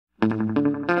Hi,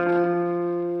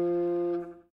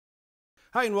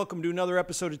 and welcome to another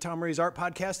episode of Tom Ray's Art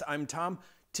Podcast. I'm Tom.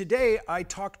 Today, I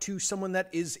talked to someone that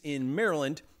is in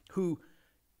Maryland who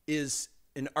is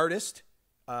an artist,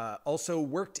 also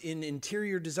worked in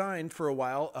interior design for a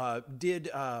while,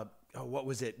 what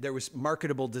was it? There was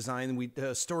marketable design.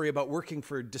 A story about working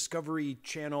for Discovery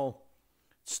Channel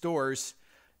stores,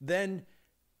 then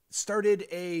started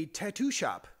a tattoo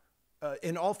shop,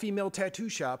 an all-female tattoo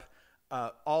shop,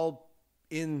 all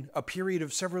in a period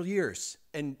of several years.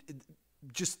 And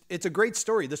it's a great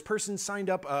story. This person signed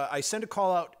up. I sent a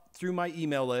call out through my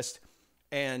email list,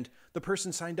 and the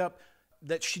person signed up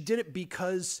that she did it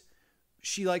because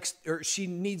she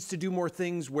needs to do more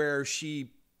things where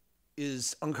she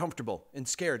is uncomfortable and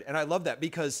scared. And I love that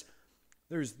because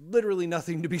there's literally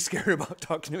nothing to be scared about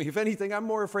talking to me. If anything, I'm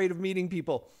more afraid of meeting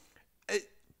people.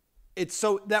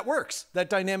 That works. That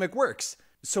dynamic works.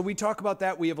 So we talk about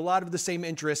that. We have a lot of the same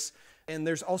interests. And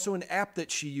there's also an app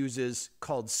that she uses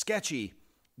called Sketchy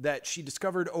that she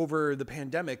discovered over the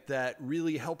pandemic that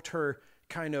really helped her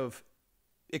kind of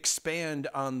expand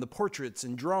on the portraits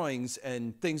and drawings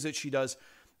and things that she does.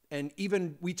 And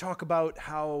even we talk about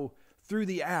how through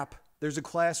the app, there's a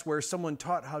class where someone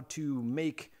taught how to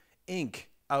make ink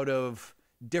out of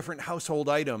different household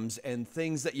items and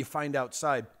things that you find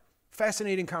outside.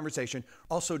 Fascinating conversation.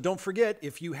 Also, don't forget,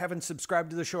 if you haven't subscribed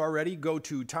to the show already, go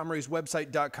to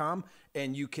tomrayswebsite.com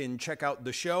and you can check out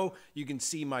the show. You can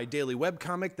see my daily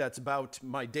webcomic that's about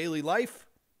my daily life.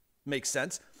 Makes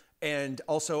sense. And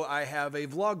also, I have a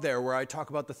vlog there where I talk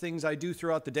about the things I do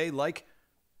throughout the day, like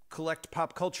collect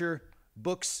pop culture,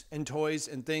 books and toys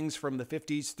and things from the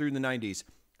 50s through the 90s.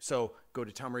 So go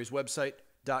to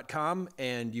tomrayswebsite.com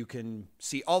and you can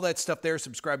see all that stuff there.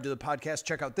 Subscribe to the podcast.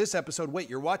 Check out this episode. Wait,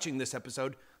 you're watching this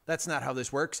episode. That's not how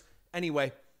this works.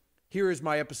 Anyway, here is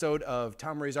my episode of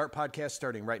Tom Ray's Art Podcast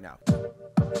starting right now.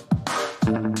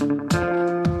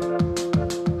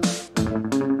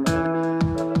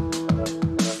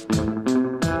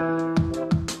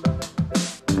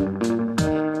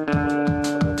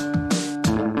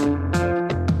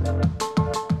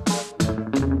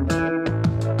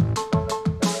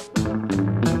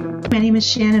 My name is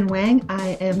Shannon Wang.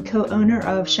 I am co-owner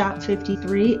of Shop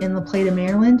 53 in La Plata,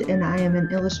 Maryland, and I am an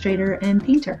illustrator and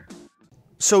painter.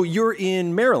 So you're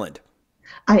in Maryland?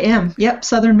 I am. Yep,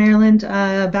 Southern Maryland,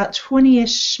 about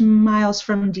 20-ish miles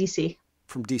from D.C.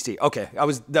 From D.C. Okay. That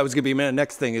was going to be my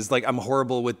next thing is like I'm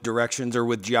horrible with directions or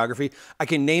with geography. I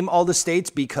can name all the states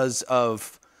because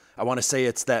of, I want to say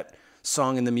it's that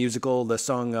song in the musical, the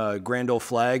song Grand Ole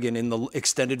Flag, and in the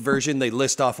extended version, they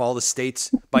list off all the states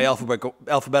by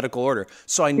alphabetical order.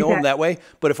 So I know them that way,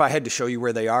 but if I had to show you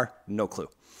where they are, no clue.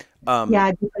 Yeah,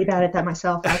 I'd be pretty bad at that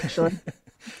myself, actually.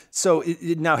 So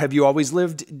now, have you always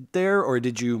lived there, or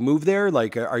did you move there?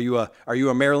 Like, are you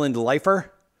a Maryland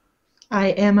lifer? I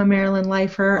am a Maryland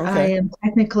lifer. Okay. I am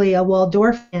technically a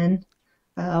Waldorfian.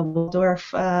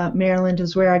 Waldorf, Maryland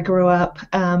is where I grew up,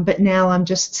 but now I'm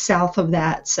just south of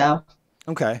that. So,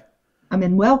 okay, I'm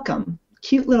in Welcome,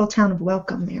 cute little town of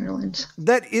Welcome, Maryland.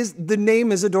 The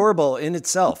name is adorable in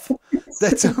itself.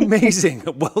 That's amazing.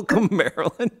 Welcome,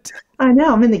 Maryland. I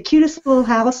know. I'm in the cutest little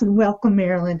house in Welcome,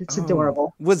 Maryland. It's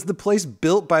adorable. Was the place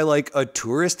built by like a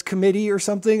tourist committee or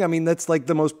something? I mean, that's like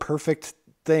the most perfect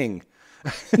thing.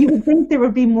 You would think there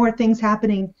would be more things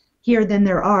happening here than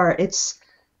there are.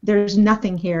 There's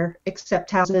nothing here except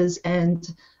houses and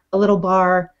a little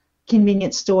bar,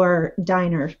 convenience store,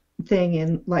 diner thing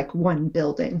in like one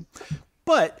building.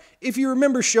 But if you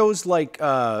remember shows like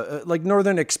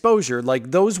Northern Exposure,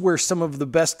 like those were some of the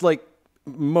best, like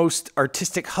most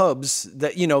artistic hubs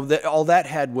that, that all that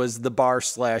had was the bar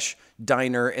 /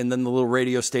 diner and then the little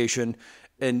radio station.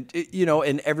 And,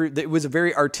 it was a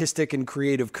very artistic and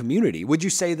creative community. Would you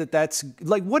say that that's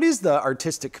like, what is the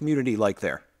artistic community like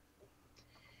there?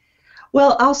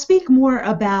 Well, I'll speak more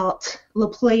about La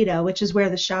Plata, which is where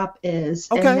the shop is.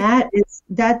 Okay. And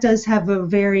that does have a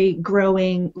very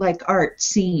growing like art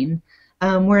scene.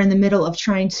 We're in the middle of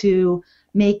trying to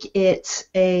make it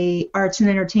a arts and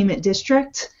entertainment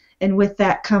district. And with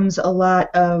that comes a lot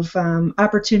of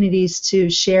opportunities to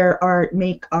share art,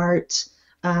 make art,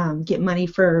 get money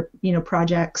for,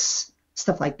 projects,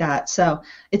 stuff like that. So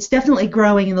it's definitely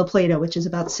growing in La Plata, which is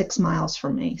about 6 miles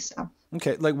from me. So.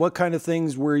 Okay, like what kind of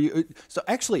things were you? So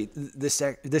actually, this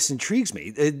intrigues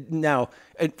me. Now,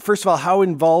 first of all, how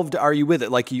involved are you with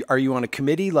it? Like, are you on a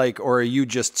committee, or are you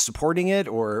just supporting it,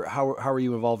 or how are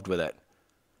you involved with it?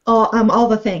 All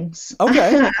the things.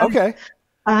 Okay, okay.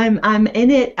 I'm in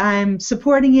it. I'm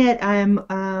supporting it.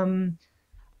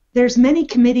 There's many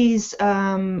committees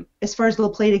as far as La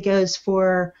Plata goes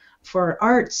for for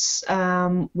arts.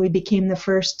 We became the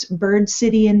first bird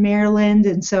city in Maryland,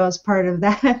 and so I was part of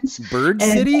that. Bird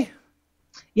And, City?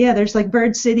 yeah, there's like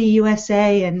Bird City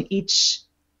USA, and each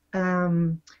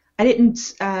I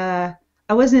didn't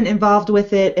I wasn't involved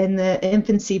with it in the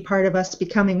infancy part of us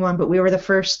becoming one, but we were the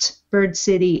first bird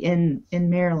city in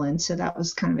Maryland, so that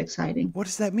was kind of exciting. What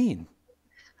does that mean?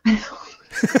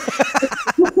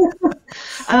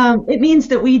 It means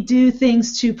that we do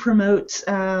things to promote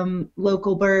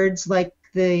local birds, like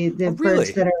the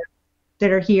birds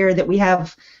that are here, that we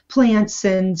have plants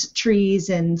and trees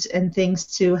and things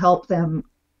to help them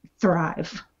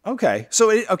thrive. Okay.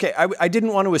 So, I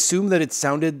didn't want to assume that it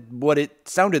sounded what it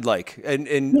sounded like. And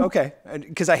yeah. Okay.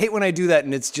 Because I hate when I do that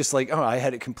and it's just like, oh, I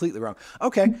had it completely wrong.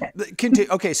 Okay.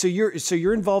 Okay. So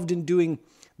you're involved in doing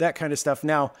that kind of stuff.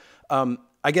 Now,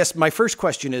 I guess my first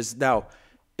question is now,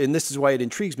 and this is why it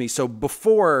intrigues me. So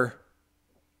before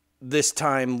this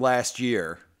time last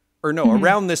year, or no,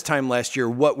 around this time last year,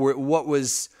 what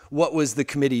was the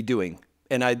committee doing?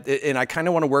 And I kind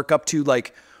of want to work up to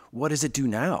like, what does it do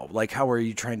now? Like, how are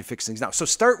you trying to fix things now? So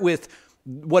start with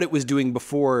what it was doing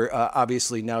before.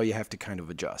 Obviously, now you have to kind of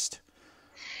adjust.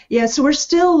 Yeah, so we're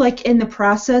still like in the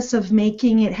process of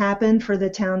making it happen for the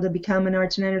town to become an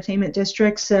arts and entertainment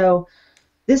district. So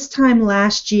this time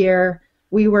last year,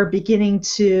 we were beginning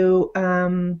to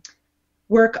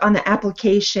work on the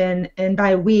application, and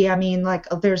by we, I mean like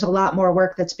there's a lot more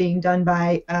work that's being done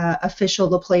by official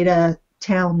La Plata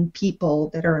town people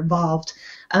that are involved.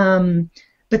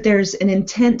 But there's an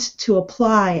intent to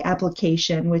apply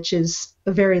application, which is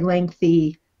a very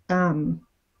lengthy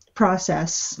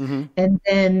process. Mm-hmm. And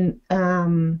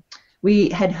then we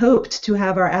had hoped to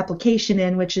have our application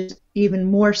in, which is even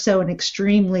more so an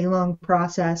extremely long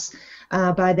process,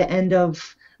 by the end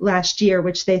of last year,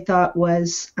 which they thought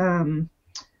was,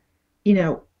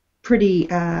 pretty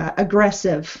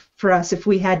aggressive for us if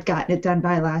we had gotten it done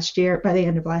by the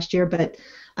end of last year. But,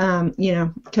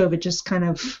 COVID just kind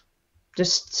of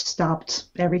stopped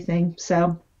everything.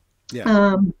 So,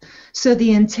 yeah. So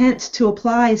the intent to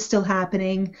apply is still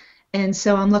happening. And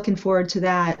so I'm looking forward to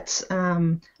that.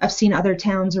 I've seen other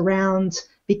towns around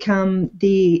become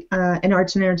an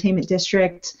arts and entertainment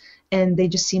district, and they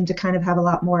just seem to kind of have a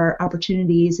lot more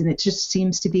opportunities, and it just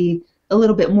seems to be a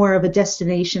little bit more of a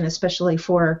destination, especially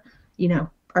for,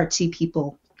 artsy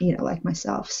people, like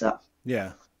myself. So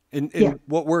yeah. And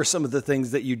what were some of the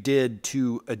things that you did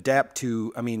to adapt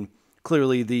to? I mean,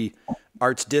 clearly the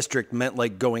arts district meant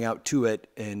like going out to it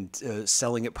and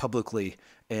selling it publicly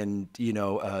and,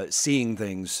 seeing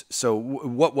things. So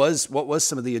what was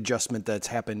some of the adjustment that's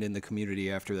happened in the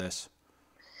community after this?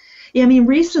 Yeah, I mean,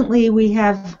 recently we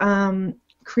have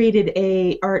created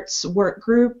a arts work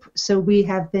group. So we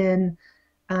have been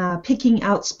picking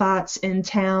out spots in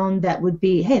town that would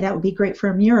be, hey, that would be great for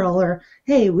a mural, or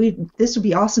hey, this would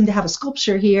be awesome to have a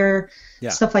sculpture here,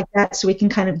 stuff like that. So we can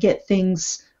kind of get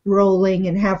things rolling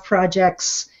and have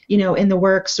projects, in the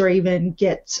works, or even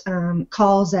get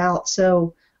calls out.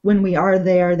 So when we are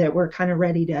there, that we're kind of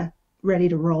ready to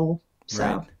roll. So,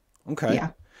 right. Okay. Yeah.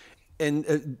 And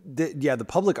the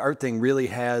public art thing really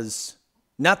has,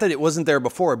 not that it wasn't there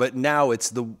before, but now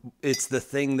it's the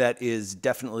thing that is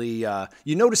definitely,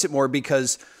 you notice it more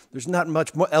because there's not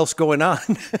much else going on.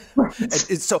 Right.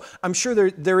 So I'm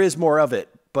sure there is more of it,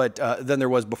 but than there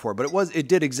was before. But it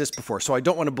did exist before. So I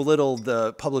don't want to belittle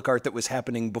the public art that was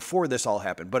happening before this all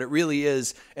happened. But it really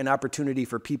is an opportunity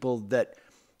for people that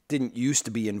didn't used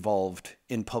to be involved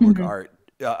in public art.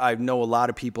 I know a lot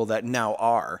of people that now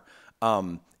are.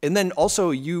 And then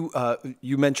also you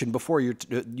mentioned before you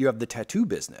have the tattoo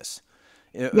business.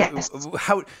 Yes.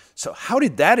 How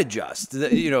did that adjust?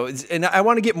 And I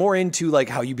want to get more into like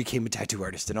how you became a tattoo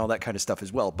artist and all that kind of stuff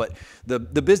as well. But the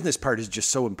business part is just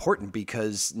so important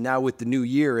because now with the new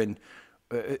year and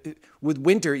with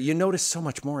winter, you notice so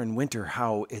much more in winter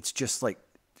how it's just like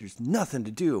there's nothing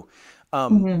to do.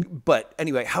 But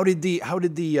anyway, how did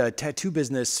the tattoo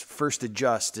business first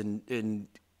adjust and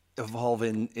evolve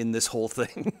in this whole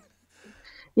thing?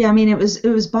 Yeah, I mean, it was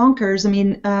bonkers. I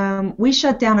mean, we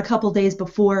shut down a couple days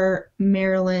before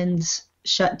Maryland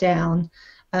shut down.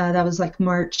 That was like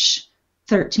March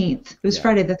 13th. It was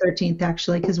Friday the 13th,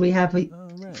 actually, because we have a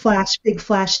big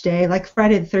flash day. Like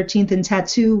Friday the 13th in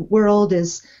tattoo world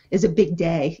is a big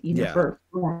day, for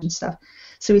and stuff.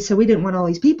 So we said we didn't want all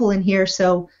these people in here,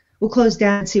 so we'll close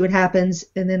down and see what happens.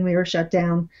 And then we were shut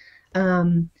down.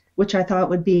 Which I thought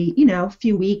would be, a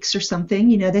few weeks or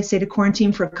something. They say to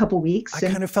quarantine for a couple weeks. I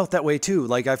kind of felt that way too.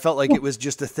 Like I felt like it was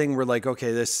just a thing where like,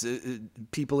 okay, this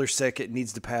people are sick. It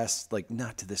needs to pass, like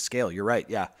not to this scale. You're right.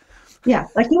 Yeah. Yeah.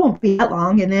 Like it won't be that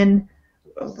long. And then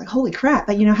I was like, holy crap,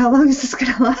 but how long is this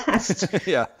going to last?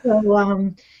 Yeah.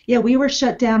 So, yeah, we were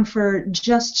shut down for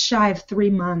just shy of 3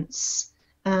 months.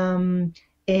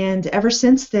 And ever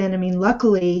since then, I mean,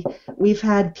 luckily, we've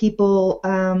had people,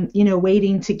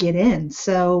 waiting to get in.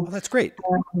 So, Oh, that's great.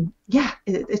 yeah,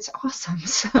 it's awesome.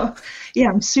 So, yeah,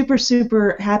 I'm super,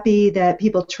 super happy that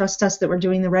people trust us, that we're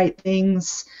doing the right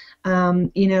things.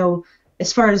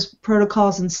 As far as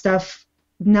protocols and stuff,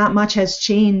 not much has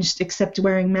changed except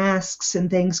wearing masks and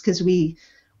things, because we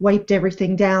wiped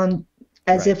everything down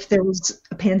as Right. if there was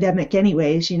a pandemic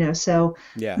anyways, so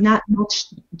Yeah. not much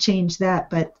changed that,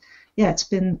 but yeah, it's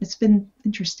been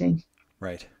interesting.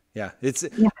 Right. Yeah.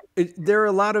 Yeah. There are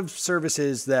a lot of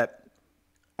services that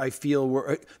I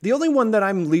feel the only one that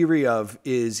I'm leery of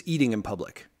is eating in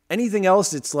public. Anything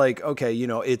else, it's like, okay,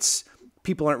 it's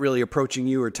people aren't really approaching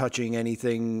you or touching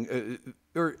anything,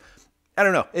 or I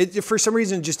don't know. For some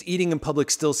reason, just eating in public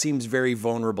still seems very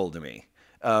vulnerable to me.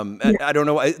 I don't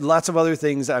know. Lots of other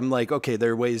things, I'm like, okay,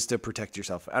 there are ways to protect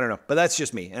yourself. I don't know, but that's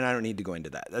just me, and I don't need to go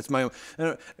into that. That's my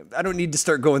own. I don't need to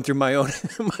start going through my own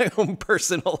my own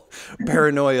personal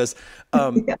paranoias.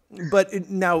 Yeah. But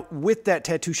now with that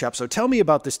tattoo shop, so tell me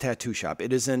about this tattoo shop.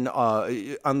 It is on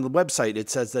the website. It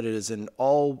says that it is an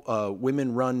all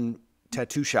women run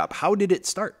tattoo shop. How did it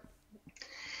start?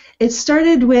 It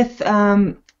started with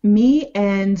me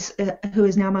and who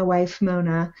is now my wife,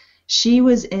 Mona. She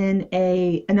was in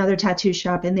another tattoo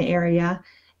shop in the area,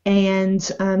 and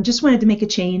just wanted to make a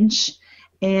change.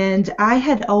 And I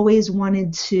had always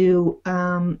wanted to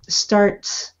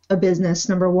start a business,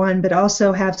 number one, but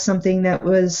also have something that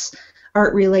was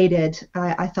art related.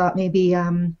 I thought maybe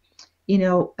art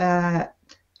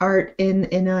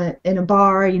in a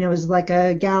bar, is like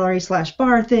a gallery /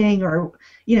 bar thing, or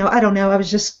I don't know. I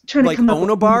was just trying to Like come up own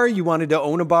a with, bar? You wanted to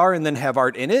own a bar and then have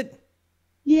art in it?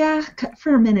 yeah,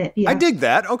 for a minute, I yeah. dig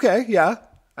that. Okay, yeah.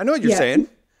 I know what you're Yeah, saying.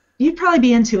 you'd probably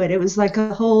be into it. It was like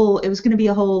it was going to be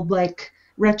a whole like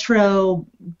retro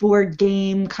board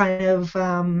game kind of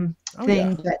Oh yeah,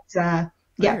 thing. But I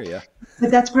hear yeah, you.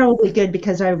 but that's probably good,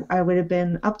 because I would have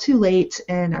been up too late,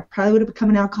 and I probably would have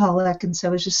become an alcoholic, and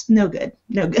so it's just no good,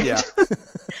 no good. Yeah.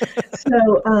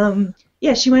 So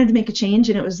yeah, she wanted to make a change,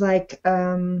 and it was like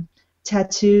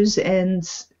tattoos and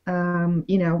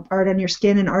art on your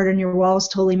skin and art on your walls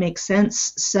totally makes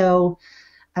sense. So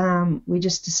we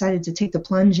just decided to take the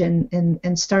plunge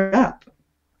and start up.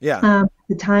 Yeah. At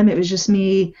the time, it was just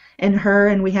me and her,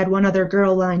 and we had one other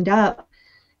girl lined up,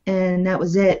 and that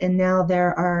was it. And now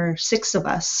there are 6 of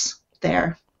us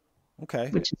there, Okay.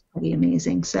 which is pretty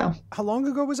amazing. So How long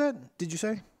ago was that? Did you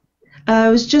say?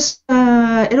 it was just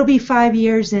it'll be 5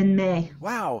 years in May.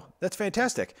 Wow, that's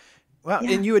fantastic. Wow,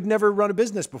 Yeah. and you had never run a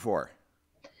business before.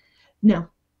 No.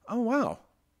 Oh wow.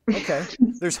 Okay.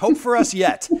 There's hope for us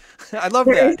yet. I love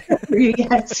There is that. hope for you.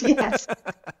 Yes, yes.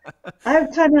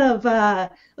 I've kind of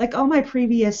like all my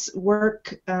previous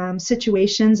work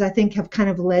situations, I think, have kind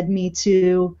of led me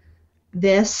to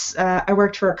this. I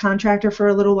worked for a contractor for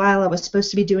a little while. I was supposed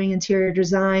to be doing interior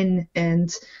design,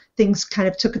 and things kind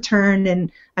of took a turn,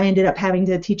 and I ended up having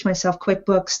to teach myself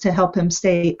QuickBooks to help him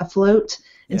stay afloat.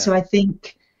 And Yeah. so I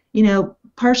think,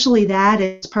 partially that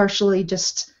is partially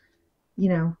just,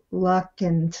 luck,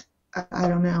 and I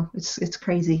don't know. It's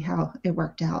crazy how it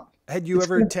worked out. Had you It's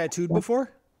ever good. tattooed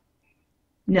before?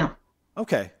 No.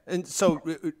 Okay. And so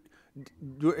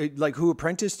like who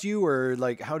apprenticed you, or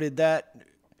like how did that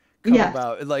come Yeah.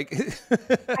 about? Like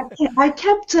I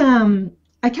kept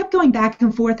going back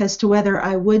and forth as to whether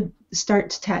I would start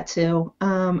to tattoo.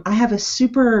 I have a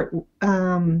super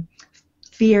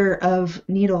fear of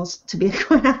needles, to be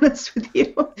quite honest with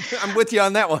you. I'm with you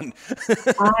on that one.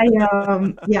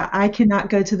 I cannot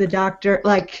go to the doctor.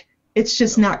 Like, it's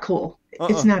just not cool.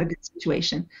 It's not a good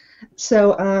situation.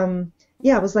 So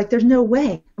I was like, there's no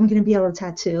way I'm going to be able to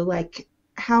tattoo. Like,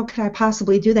 how could I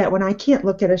possibly do that when I can't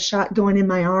look at a shot going in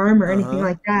my arm or anything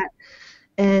like that?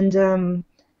 And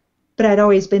but I'd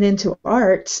always been into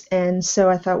art, and so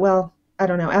I thought, well, I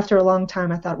don't know. After a long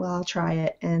time, I thought, well, I'll try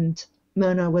it. And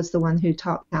Mona was the one who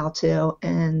taught me how to,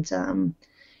 and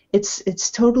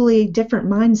it's totally different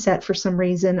mindset for some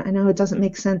reason. I know it doesn't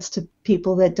make sense to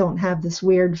people that don't have this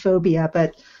weird phobia,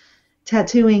 but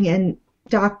tattooing and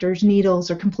doctors' needles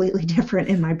are completely different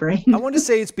in my brain. I want to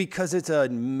say it's because it's a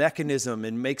mechanism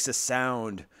and makes a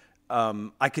sound.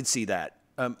 I could see that.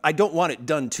 I don't want it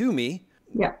done to me.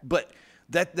 Yeah. But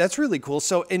that's really cool.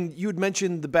 So, and you had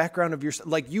mentioned the background of your,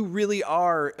 like, you really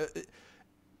are,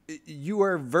 you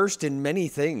are versed in many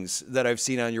things that I've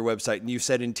seen on your website, and you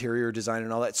said interior design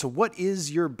and all that. So what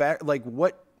is your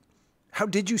how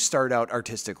did you start out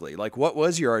artistically? Like, what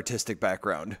was your artistic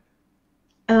background?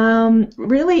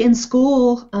 Really in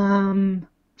school, as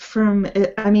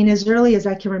early as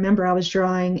I can remember, I was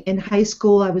drawing. In high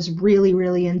school, I was really,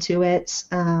 really into it.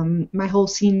 My whole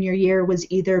senior year was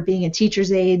either being a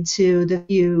teacher's aide to the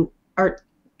few art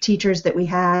teachers that we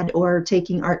had or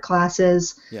taking art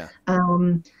classes. Yeah.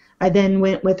 I then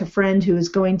went with a friend who was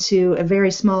going to a very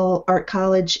small art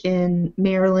college in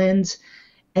Maryland,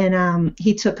 and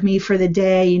he took me for the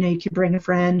day. You could bring a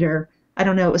friend, or I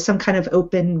don't know, it was some kind of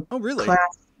open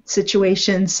class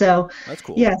situation. So that's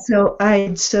cool. Yeah, so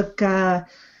I took I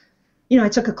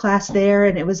took a class there,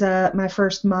 and it was my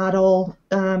first model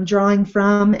drawing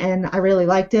from, and I really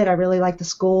liked it. I really liked the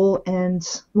school and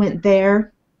went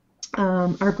there.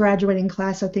 Our graduating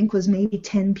class, I think, was maybe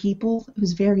 10 people. It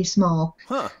was very small.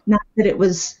 Huh. Not that it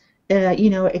was,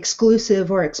 exclusive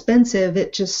or expensive.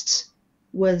 It just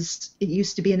was. It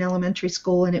used to be an elementary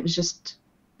school, and it was just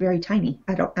very tiny.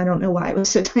 I don't know why it was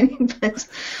so tiny,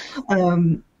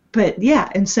 but yeah.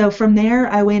 And so from there,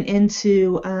 I went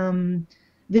into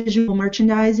visual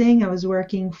merchandising. I was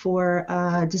working for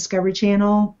Discovery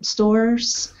Channel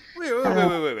stores.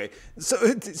 Wait.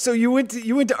 So you went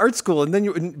to art school, and then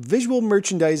you in visual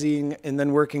merchandising, and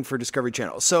then working for Discovery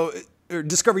Channel. So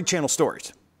Discovery Channel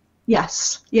stores.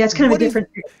 Yes. Yeah, it's kind of a different.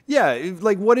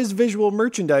 Like what is visual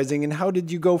merchandising, and how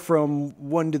did you go from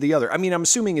one to the other? I mean, I'm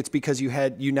assuming it's because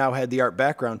you now had the art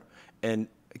background, and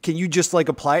can you just like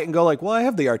apply it and go like, well, I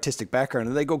have the artistic background,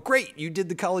 and they go, great, you did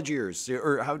the college years,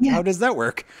 or how does that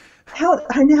work?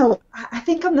 I know. I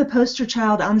think I'm the poster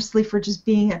child, honestly, for just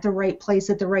being at the right place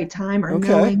at the right time, or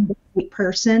knowing the right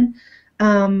person.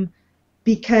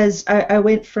 Because I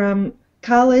went from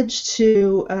college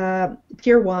to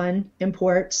Pier 1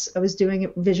 Imports. I was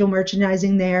doing visual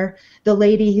merchandising there. The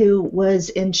lady who was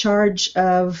in charge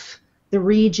of the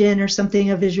region or something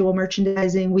of visual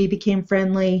merchandising, we became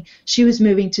friendly. She was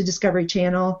moving to Discovery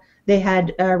Channel. They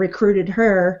had recruited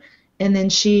her, and then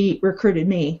she recruited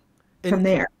me from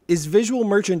there. Is visual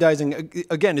merchandising,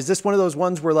 again, is this one of those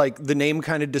ones where like the name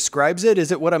kind of describes it? Is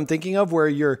it what I'm thinking of, where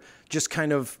you're just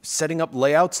kind of setting up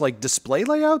layouts, like display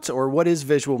layouts, or what is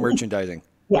visual merchandising?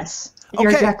 Yes,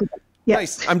 you're exactly right.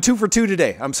 Yes. Nice. I'm 2 for 2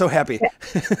 today. I'm so happy.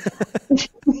 Yeah.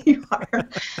 You are.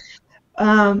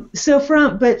 So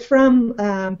from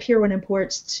Pier 1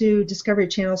 Imports to Discovery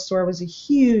Channel store was a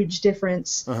huge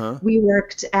difference. Uh-huh. We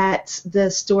worked at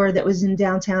the store that was in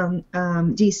downtown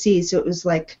DC, so it was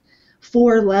like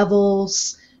 4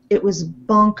 levels. It was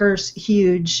bonkers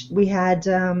huge. We had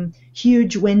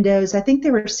huge windows. I think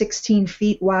there were 16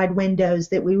 feet wide windows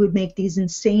that we would make these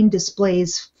insane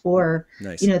displays for.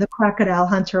 Nice. The crocodile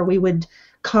hunter. We would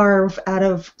carve out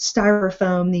of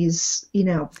styrofoam these,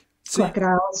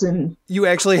 crocodiles. And you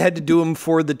actually had to do them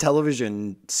for the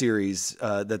television series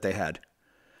that they had.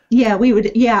 Yeah, we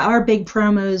would. Yeah, our big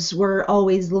promos were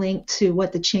always linked to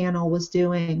what the channel was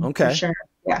doing. Okay. For sure.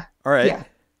 Yeah. All right. Yeah.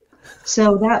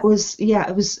 So that was,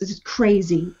 it was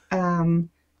crazy. And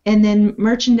then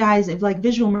merchandising, like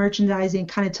visual merchandising,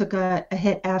 kind of took a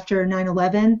hit after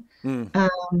 9/11.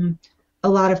 A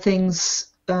lot of things,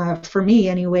 for me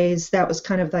anyways, that was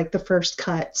kind of like the first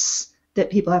cuts that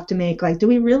people have to make. Like, do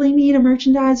we really need a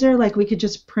merchandiser? Like, we could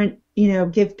just print,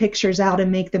 give pictures out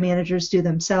and make the managers do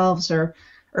themselves, or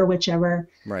whichever.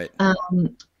 Right.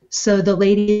 So the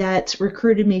lady that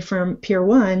recruited me from Pier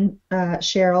 1,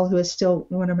 Cheryl, who is still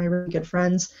one of my really good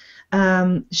friends,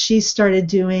 she started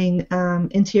doing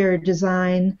interior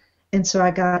design, and so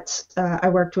I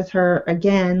worked with her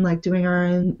again, like doing our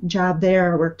own job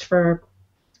there. I worked for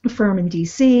a firm in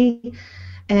DC,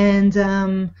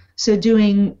 and so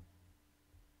doing,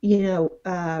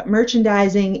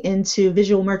 merchandising into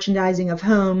visual merchandising of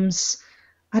homes.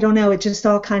 I don't know, it just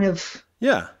all kind of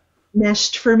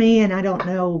meshed for me, and I don't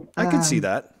know. I could see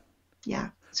that. Yeah,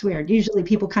 it's weird. Usually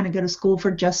people kind of go to school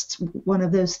for just one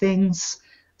of those things.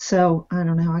 So I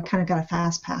don't know. I kind of got a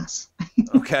fast pass.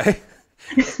 Okay.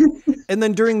 And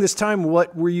then during this time,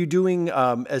 what were you doing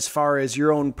as far as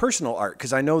your own personal art?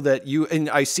 Because I know that and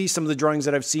I see some of the drawings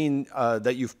that I've seen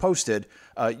that you've posted.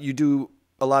 You do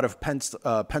a lot of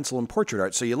pencil and portrait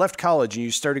art. So you left college and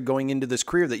you started going into this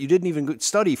career that you didn't even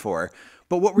study for.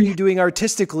 But what were you doing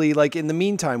artistically, like in the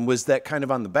meantime? Was that kind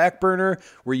of on the back burner?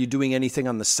 Were you doing anything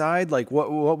on the side? Like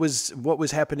what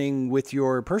was happening with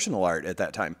your personal art at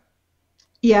that time?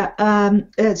 Yeah,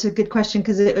 it's a good question,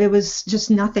 because it was just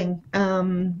nothing.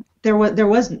 There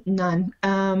was none.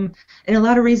 And a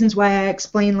lot of reasons why I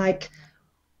explain like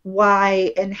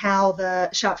why and how the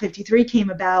Shop 53 came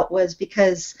about was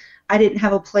because I didn't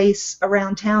have a place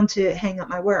around town to hang up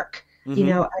my work.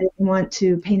 Mm-hmm. I didn't want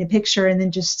to paint a picture and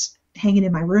then just hang it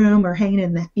in my room or hang it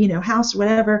in the house or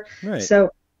whatever. Right.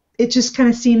 So it just kind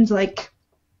of seemed like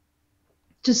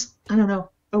just, I don't know,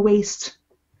 a waste.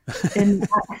 And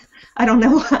I don't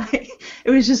know why.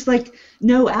 It was just like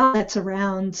no outlets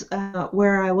around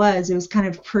where I was. It was kind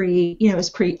of it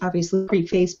was obviously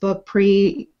pre-Facebook,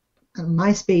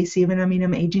 pre-MySpace even. I mean,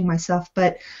 I'm aging myself,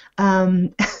 but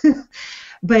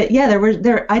but yeah,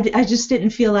 I just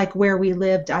didn't feel like where we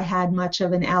lived I had much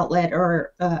of an outlet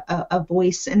or a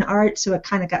voice in art, so it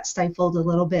kind of got stifled a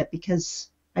little bit because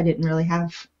I didn't really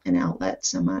have an outlet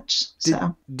so much.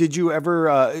 Did you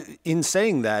ever, in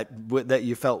saying that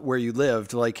you felt where you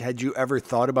lived, like, had you ever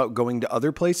thought about going to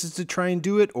other places to try and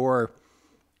do it, or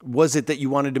was it that you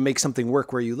wanted to make something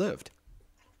work where you lived?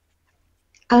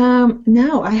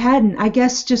 No, I hadn't. I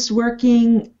guess just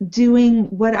doing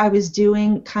what I was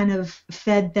doing kind of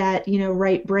fed that,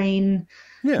 right brain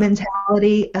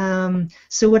mentality.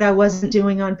 So what I wasn't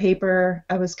doing on paper,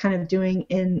 I was kind of doing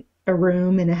in a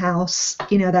room, in a house,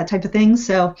 that type of thing.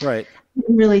 So right. I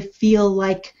didn't really feel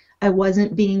like I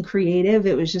wasn't being creative.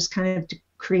 It was just kind of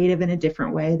creative in a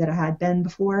different way that I had been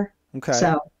before. Okay.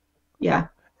 So, yeah.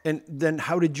 And then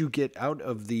how did you get out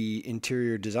of the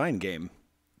interior design game?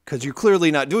 Because you're clearly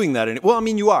not doing that. Well, I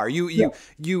mean, you are.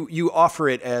 You offer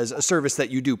it as a service that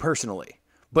you do personally,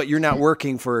 but you're not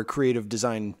working for a creative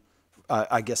design.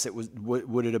 I guess it was.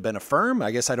 Would it have been a firm? I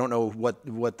guess I don't know what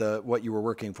you were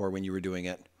working for when you were doing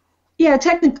it. Yeah,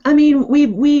 I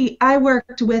mean, I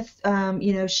worked with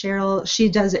Cheryl. She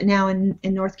does it now in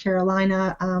North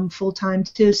Carolina full time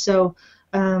too. So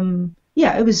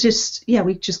yeah, it was just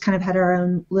we just kind of had our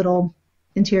own little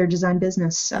interior design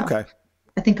business. So. Okay.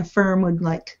 I think a firm would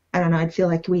I don't know, I'd feel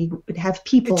like we would have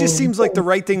people. It just seems like the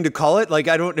right thing to call it. Like,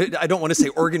 I don't want to say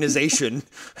organization.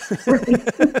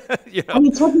 I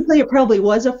mean, technically it probably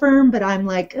was a firm, but I'm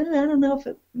like, I don't know if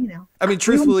it, I mean,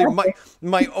 truthfully,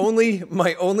 my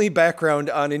only background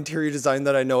on interior design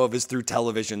that I know of is through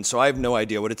television. So I have no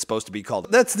idea what it's supposed to be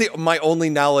called. That's my only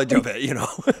knowledge of it,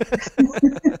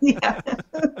 Yeah.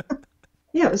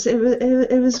 Yeah,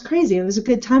 it was crazy. It was a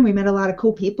good time. We met a lot of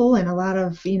cool people and a lot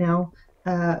of,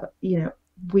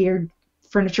 weird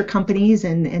furniture companies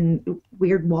and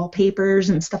weird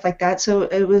wallpapers and stuff like that. So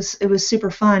it was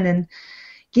super fun. And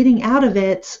getting out of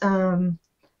it,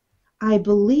 I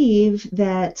believe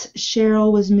that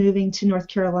Cheryl was moving to North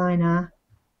Carolina,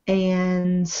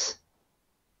 and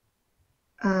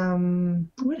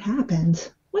what happened?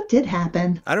 What did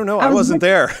happen? I don't know. I wasn't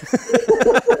there.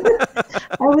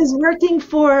 I was working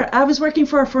for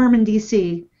a firm in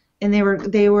DC, and they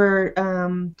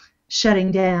were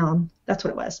shutting down. That's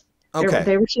what it was. Okay.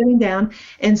 They were shutting down,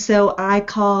 and so I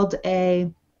called a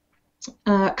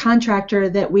contractor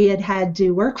that we had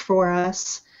do work for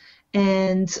us,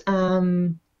 and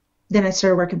then I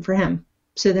started working for him.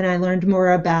 So then I learned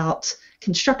more about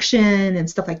construction and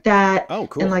stuff like that. Oh,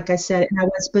 cool. And like I said, I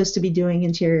was supposed to be doing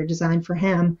interior design for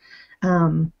him,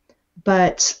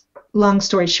 but long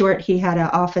story short, he had an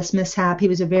office mishap. He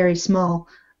was a very small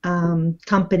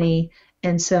company,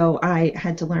 and so I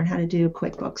had to learn how to do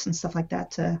QuickBooks and stuff like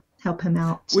that to help him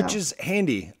out. So. Which is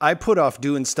handy. I put off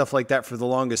doing stuff like that for the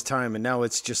longest time, and now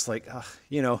it's just like,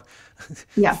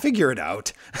 yeah. Figure it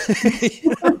out.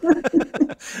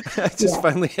 I just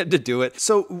finally had to do it.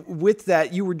 So with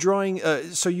that, you were drawing,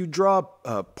 so you draw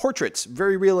portraits,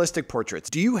 very realistic portraits.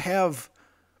 Do you have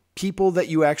people that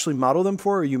you actually model them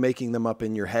for? Or are you making them up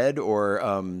in your head, or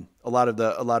a lot of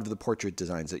the portrait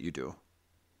designs that you do?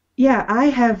 Yeah, I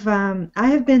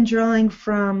have been drawing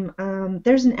from,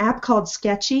 there's an app called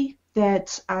Sketchy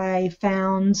that I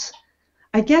found,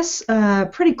 I guess,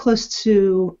 pretty close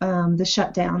to the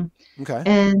shutdown. Okay.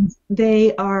 And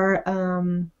they are,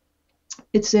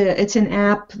 it's an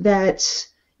app that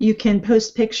you can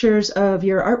post pictures of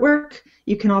your artwork.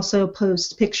 You can also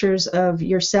post pictures of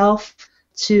yourself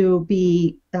to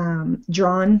be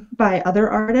drawn by other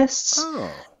artists.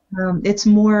 Oh. It's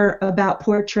more about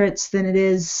portraits than it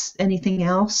is anything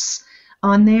else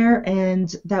on there,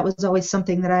 and that was always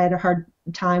something that I had a hard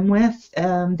time with.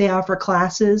 They offer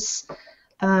classes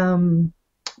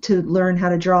to learn how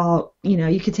to draw.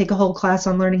 You could take a whole class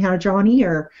on learning how to draw an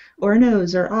ear or a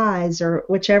nose or eyes or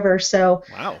whichever. So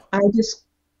wow. I just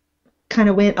kind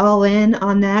of went all in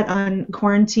on that on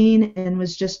quarantine and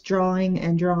was just drawing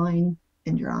and drawing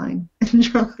and drawing and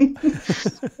drawing.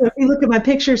 So if you look at my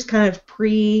pictures kind of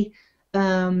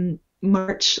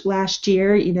March last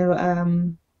year,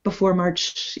 before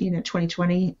March,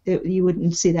 2020, you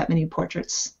wouldn't see that many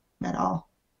portraits at all.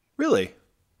 Really?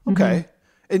 Okay.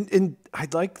 Mm-hmm. And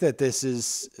I'd like that this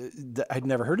is, I'd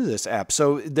never heard of this app.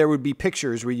 So there would be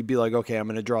pictures where you'd be like, okay, I'm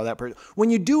going to draw that person. When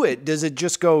you do it, does it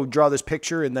just go draw this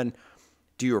picture and then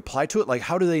do you reply to it? Like,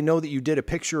 how do they know that you did a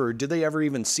picture, or did they ever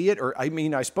even see it? Or, I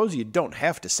mean, I suppose you don't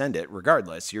have to send it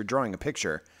regardless. You're drawing a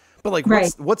picture. But like,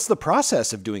 what's the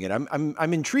process of doing it?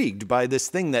 I'm intrigued by this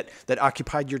thing that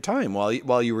occupied your time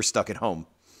while you were stuck at home.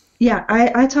 Yeah,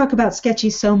 I talk about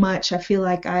Sketchy so much. I feel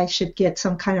like I should get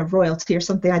some kind of royalty or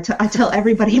something. I tell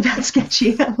everybody about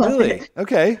Sketchy. I love really? it.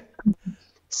 Okay.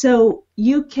 So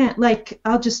you can't, like,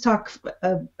 I'll just talk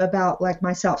about like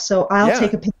myself. So I'll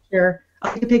take a picture.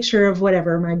 I'll take a picture of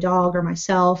whatever, my dog or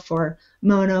myself or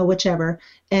Mona, whichever,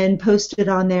 and post it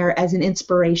on there as an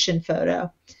inspiration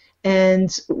photo. And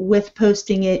with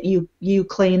posting it, you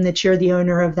claim that you're the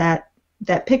owner of that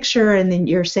picture, and then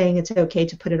you're saying it's okay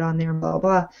to put it on there, blah,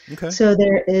 blah. Okay. So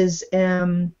there is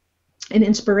an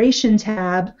inspiration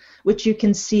tab, which you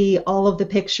can see all of the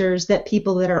pictures that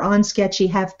people that are on Sketchy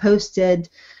have posted,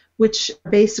 which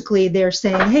basically they're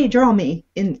saying, hey, draw me,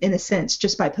 in a sense,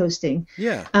 just by posting.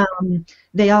 Yeah.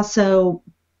 They also,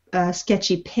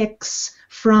 Sketchy picks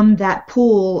from that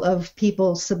pool of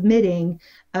people submitting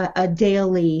a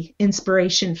daily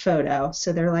inspiration photo.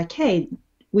 So they're like, hey,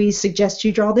 we suggest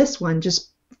you draw this one,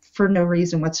 just for no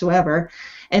reason whatsoever.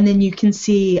 And then you can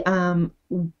see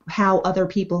how other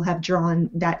people have drawn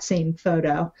that same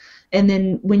photo. And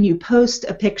then when you post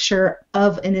a picture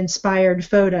of an inspired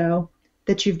photo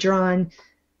that you've drawn,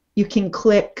 you can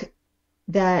click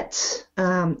that,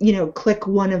 click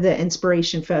one of the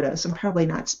inspiration photos. I'm probably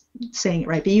not saying it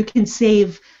right, but you can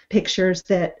save pictures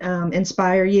that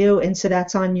inspire you. And so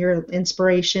that's on your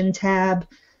inspiration tab.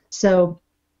 So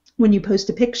when you post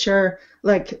a picture,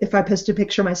 like if I post a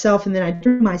picture of myself and then I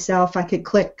drew myself, I could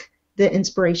click the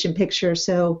inspiration picture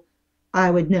so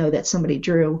I would know that somebody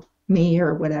drew me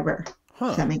or whatever.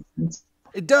 If that makes sense.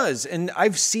 It does. And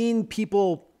I've seen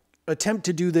people attempt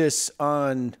to do this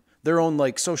on their own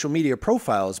like social media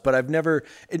profiles, but I've never,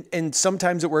 and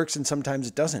sometimes it works and sometimes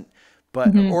it doesn't.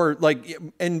 But, or like,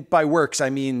 and by works,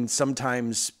 I mean,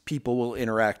 sometimes people will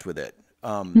interact with it.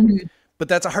 But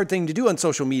that's a hard thing to do on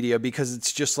social media because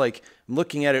it's just like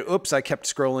looking at it. Oops, I kept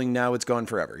scrolling. Now it's gone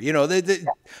forever. You know,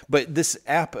 but this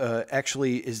app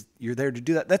actually is, you're there to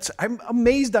do that. I'm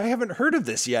amazed I haven't heard of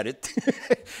this yet.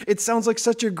 It sounds like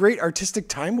such a great artistic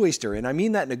time waster. And I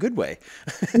mean that in a good way.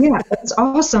 Yeah, that's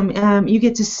awesome. You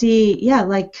get to see,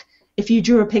 like if you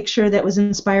drew a picture that was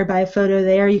inspired by a photo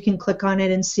there, you can click on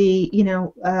it and see,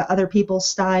 other people's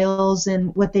styles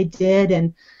and what they did.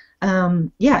 And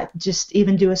just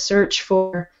even do a search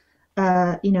for,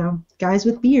 guys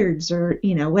with beards or,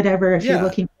 whatever, if you're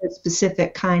looking for a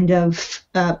specific kind of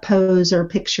pose or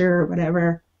picture or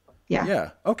whatever. Yeah.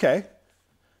 Yeah. Okay.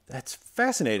 That's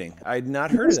fascinating. I'd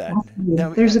not heard of that.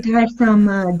 Now, there's a guy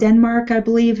from Denmark, I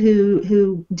believe,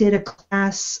 who did a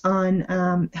class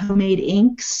on homemade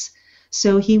inks.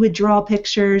 So he would draw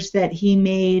pictures that he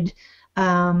made,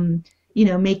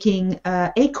 making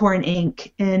acorn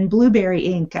ink and blueberry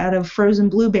ink out of frozen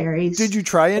blueberries. Did you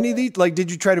try any of these? Like, did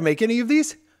you try to make any of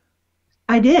these?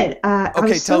 I did.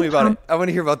 Okay, tell me about it. I want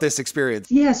to hear about this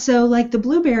experience. Yeah, so like the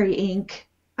blueberry ink,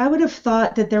 I would have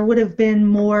thought that there would have been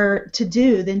more to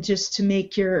do than just to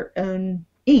make your own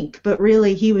ink. But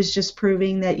really, he was just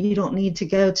proving that you don't need to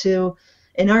go to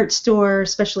an art store,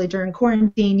 especially during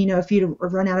quarantine. If you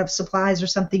run out of supplies or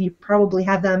something, you probably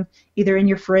have them either in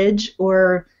your fridge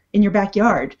or in your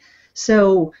backyard.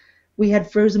 So we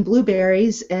had frozen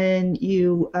blueberries, and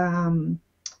you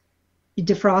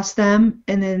defrost them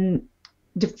and then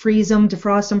freeze them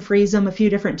a few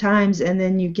different times, and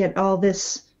then you get all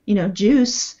this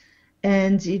juice,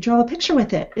 and you draw a picture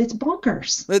with it. It's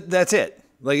bonkers. That's it.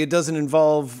 Like, it doesn't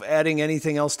involve adding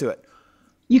anything else to it.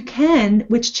 You can,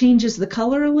 which changes the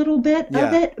color a little bit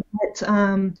of it, but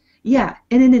and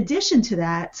in addition to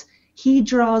that, he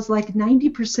draws like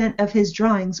 90% of his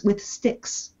drawings with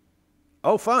sticks.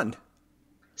 Oh, fun.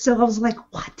 So I was like,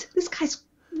 what? This guy's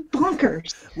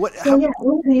bonkers. What? So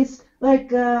anyways, like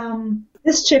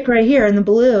this chick right here in the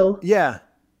blue. Yeah.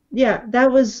 Yeah,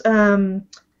 that was drawn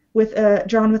with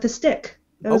a stick.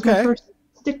 That was my first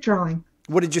stick drawing.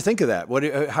 What did you think of that?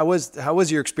 How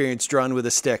was your experience drawn with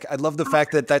a stick? I love the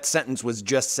fact that sentence was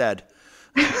just said.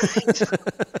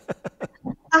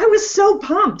 I was so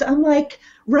pumped. I'm like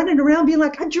running around being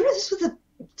like, I drew this with a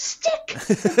stick.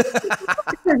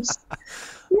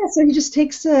 Yeah, so he just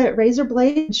takes a razor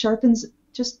blade and sharpens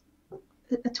just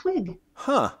a twig.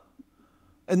 Huh.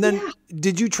 And then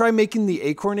did you try making the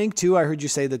acorn ink too? I heard you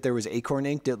say that there was acorn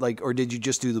ink. Or did you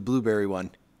just do the blueberry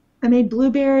one? I made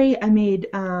blueberry. I made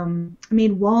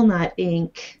walnut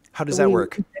ink. How does that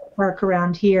work? Park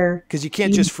around here. Because you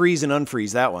can't just freeze and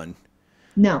unfreeze that one.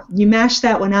 No, you mash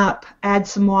that one up, add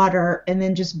some water, and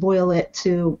then just boil it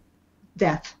to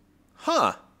death.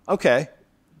 Huh. Okay.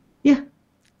 Yeah.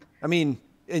 I mean,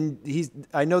 and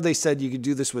I know they said you could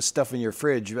do this with stuff in your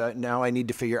fridge, but now I need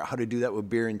to figure out how to do that with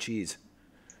beer and cheese.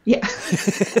 Yeah.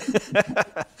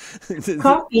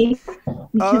 Coffee.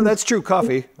 Oh, that's true.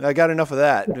 Coffee. I got enough of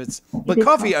that. But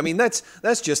coffee, I mean, that's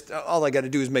just all I got to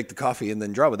do is make the coffee and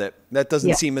then draw with it. That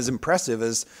doesn't seem as impressive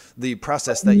as the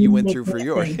process that you went through for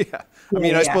yours. Yeah. I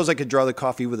mean, I suppose I could draw the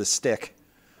coffee with a stick.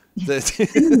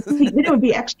 It would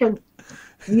be extra,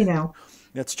 you know.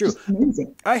 That's true.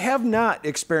 Amazing. I have not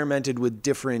experimented with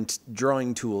different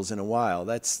drawing tools in a while.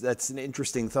 That's an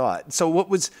interesting thought. So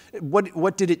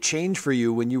what did it change for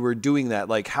you when you were doing that?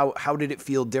 Like how did it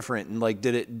feel different? And like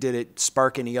did it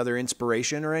spark any other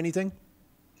inspiration or anything?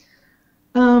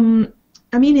 I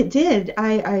mean, it did.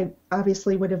 I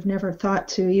obviously would have never thought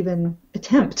to even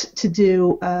attempt to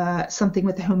do something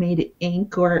with homemade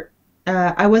ink, or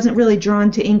I wasn't really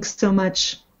drawn to ink so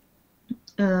much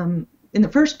in the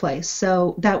first place.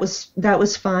 So that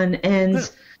was fun,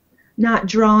 and not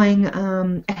drawing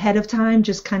ahead of time,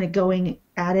 just kind of going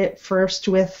at it first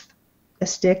with a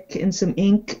stick and some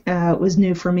ink was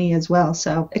new for me as well.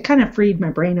 So it kind of freed my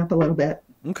brain up a little bit.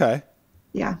 Okay.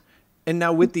 Yeah. And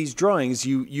now with these drawings,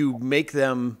 you make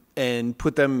them and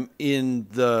put them in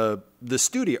the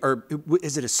studio, or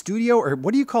is it a studio, or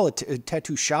what do you call it? A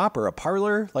tattoo shop or a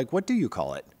parlor? Like, what do you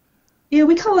call it? Yeah,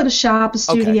 we call it a shop, a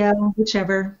studio,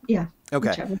 whichever. Yeah. Okay.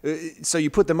 Whichever. So you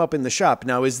put them up in the shop.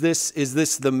 Now, is this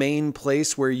the main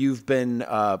place where you've been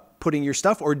putting your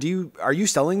stuff, or are you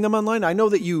selling them online? I know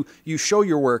that you show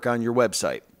your work on your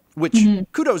website, which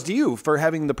kudos to you for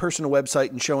having the personal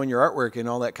website and showing your artwork and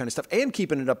all that kind of stuff and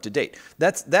keeping it up to date.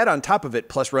 That on top of it,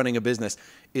 plus running a business,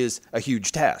 is a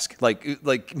huge task,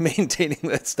 like maintaining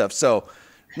that stuff. So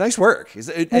nice work.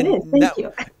 Thank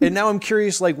you. And now I'm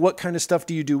curious, like, what kind of stuff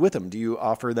do you do with them? Do you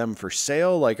offer them for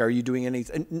sale? Like, are you doing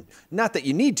anything? Not that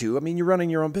you need to. I mean, you're running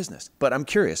your own business. But I'm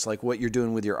curious, like, what you're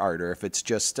doing with your art, or if it's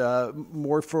just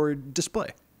more for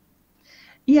display.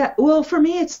 Yeah, well, for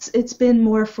me, it's been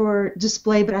more for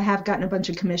display, but I have gotten a bunch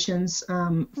of commissions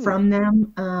from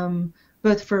them,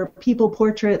 both for people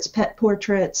portraits, pet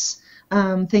portraits,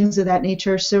 things of that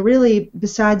nature. So really,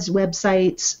 besides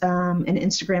websites and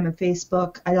Instagram and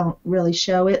Facebook, I don't really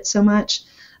show it so much.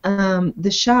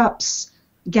 The shop's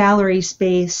gallery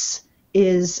space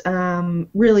is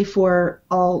really for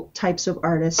all types of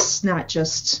artists, not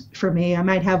just for me. I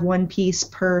might have one piece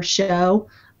per show,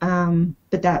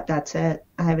 but that's it.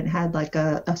 I haven't had like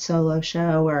a solo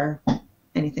show or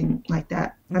anything like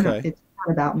that. Okay. It's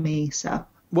not about me, so.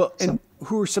 Well, and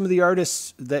who are some of the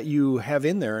artists that you have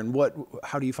in there, and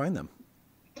how do you find them?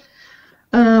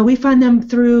 We find them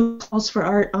through calls for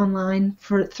art online,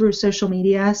 through social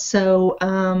media. So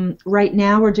right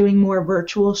now we're doing more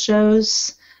virtual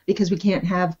shows because we can't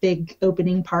have big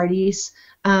opening parties,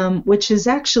 which has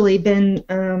actually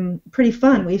been pretty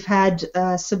fun. We've had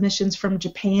submissions from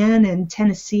Japan and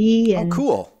Tennessee and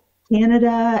cool.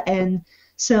 Canada, and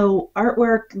so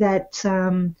artwork that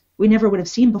we never would have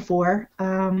seen before.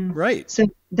 Right. So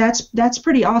that's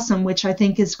pretty awesome, which I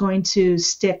think is going to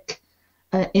stick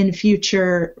in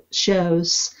future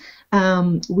shows.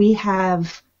 We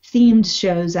have themed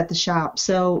shows at the shop,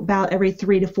 so about every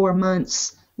 3 to 4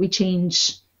 months we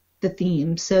change the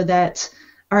theme so that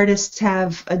artists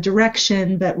have a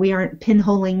direction, but we aren't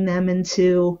pinholing them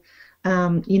into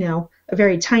a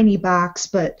very tiny box,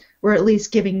 but we're at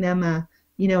least giving them a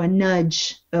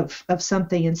nudge of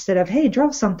something instead of, hey,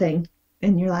 draw something.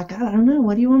 And you're like, I don't know,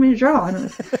 what do you want me to draw? I don't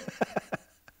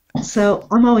know. So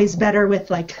I'm always better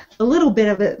with like a little bit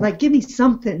of it, like give me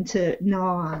something to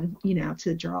gnaw on,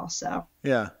 to draw. So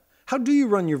yeah. How do you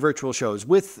run your virtual shows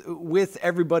with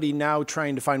everybody now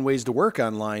trying to find ways to work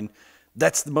online?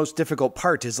 That's the most difficult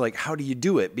part, is like, how do you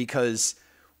do it? Because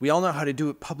we all know how to do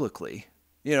it publicly.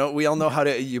 We all know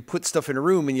you put stuff in a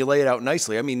room and you lay it out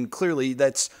nicely. I mean, clearly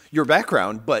that's your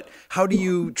background, but how do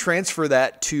you transfer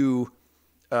that to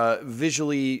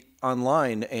visually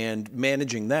online and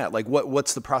managing that? Like,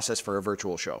 what's the process for a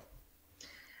virtual show?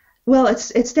 Well,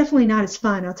 it's definitely not as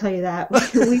fun, I'll tell you that.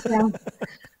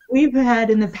 We've had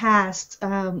in the past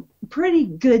pretty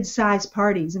good sized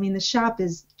parties. I mean, the shop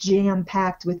is jam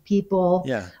packed with people.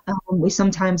 Yeah. We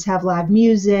sometimes have live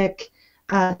music.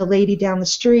 The lady down the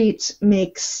street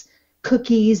makes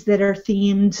cookies that are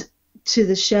themed to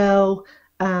the show.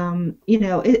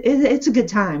 It's a good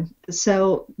time.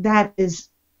 So that is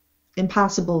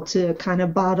impossible to kind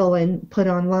of bottle and put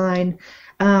online.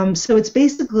 So it's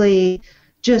basically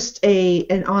just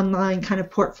an online kind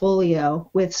of portfolio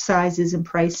with sizes and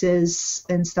prices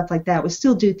and stuff like that. We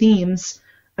still do themes,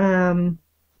 and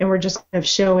we're just kind of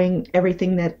showing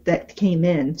everything that came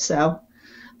in. So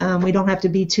we don't have to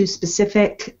be too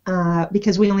specific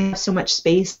because we only have so much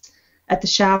space. at the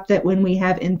shop that when we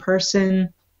have in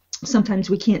person,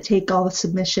 sometimes we can't take all the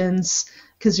submissions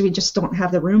because we just don't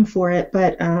have the room for it.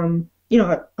 But,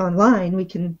 online we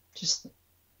can just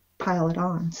pile it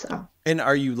on. So. And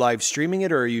are you live streaming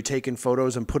it, or are you taking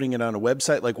photos and putting it on a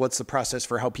website? Like, what's the process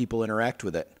for how people interact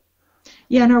with it?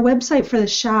 Yeah, on our website for the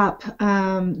shop,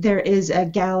 there is a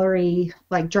gallery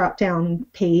like drop-down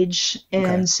page,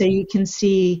 and so you can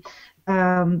see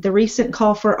the recent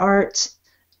call for art,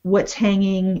 what's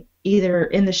hanging either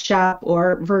in the shop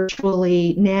or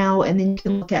virtually now, and then you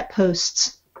can look at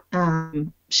post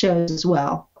shows as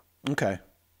well. Okay.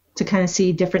 To kind of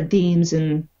see different themes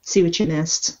and see what you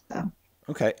missed. So.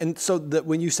 Okay. And so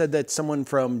when you said that someone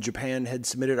from Japan had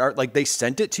submitted art, like they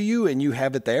sent it to you and you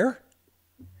have it there?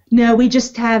 No, we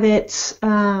just have it.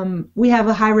 We have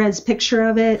a high-res picture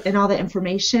of it and all the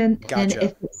information. Gotcha. And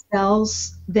if it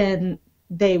sells, then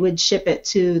they would ship it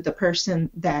to the person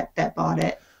that bought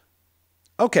it.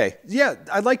 Okay. Yeah,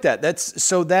 I like that.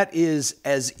 That is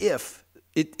as if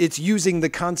it's using the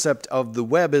concept of the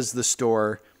web as the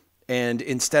store, and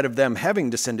instead of them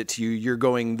having to send it to you, you're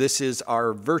going, this is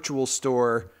our virtual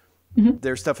store. Mm-hmm.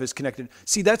 Their stuff is connected.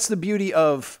 See, that's the beauty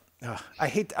of,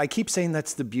 I keep saying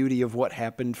that's the beauty of what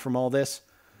happened from all this.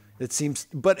 It seems,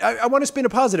 but I want to spin a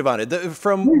positive on it.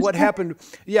 From what happened,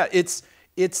 yeah, it's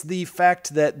the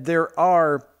fact that there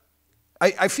are,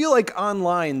 I feel like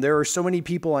online, there are so many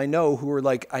people I know who are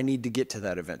like, I need to get to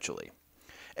that eventually.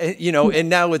 And, and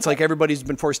now it's like everybody's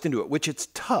been forced into it, which it's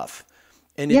tough.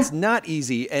 And it's not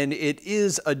easy, and it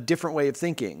is a different way of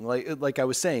thinking. Like I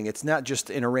was saying, it's not just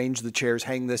an arrange the chairs,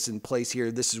 hang this in place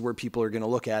here, this is where people are going to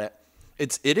look at it.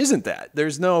 It isn't that.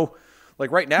 There's no,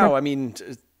 like right now, I mean,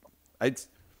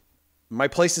 my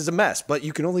place is a mess, but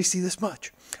you can only see this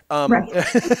much. Right.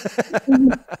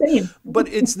 But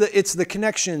it's the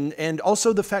connection, and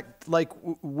also the fact, like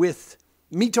with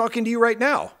me talking to you right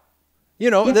now.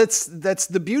 That's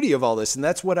the beauty of all this, and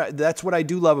that's what I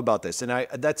do love about this, and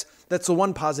that's the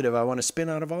one positive I want to spin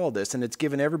out of all of this, and it's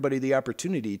given everybody the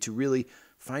opportunity to really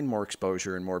find more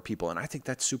exposure and more people, and I think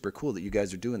that's super cool that you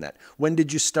guys are doing that. When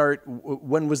did you start?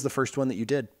 When was the first one that you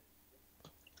did?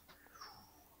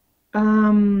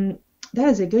 That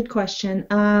is a good question.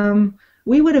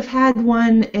 We would have had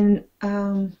one, and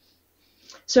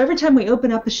so every time we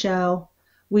open up a show,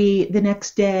 the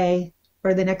next day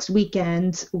or the next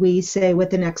weekend, we say what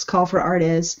the next call for art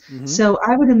is. Mm-hmm. So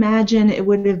I would imagine it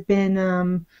would have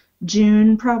been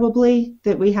June probably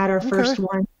that we had our first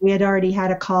one. We had already had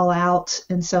a call out,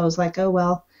 and so I was like, oh,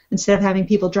 well, instead of having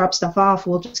people drop stuff off,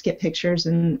 we'll just get pictures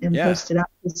and post it up.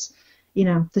 Because,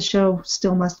 the show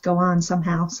still must go on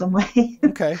somehow, some way.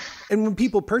 Okay. And when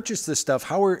people purchase this stuff,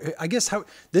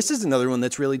 this is another one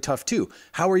that's really tough too.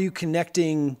 How are you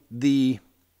connecting the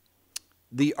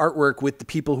artwork with the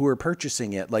people who are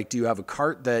purchasing it? Like, do you have a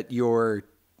cart that you're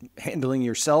handling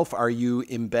yourself? Are you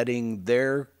embedding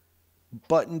their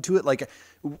button to it? Like,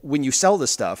 when you sell the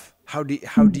stuff, how do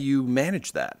you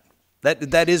manage that?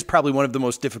 That is probably one of the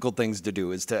most difficult things to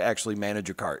do, is to actually manage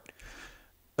a cart,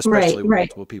 especially with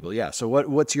multiple people. Yeah. So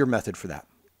what's your method for that?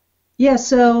 Yeah,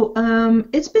 so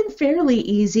it's been fairly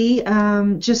easy.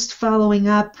 Just following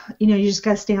up, you just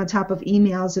got to stay on top of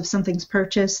emails. If something's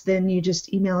purchased, then you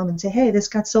just email them and say, hey, this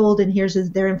got sold, and here's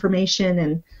their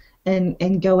information,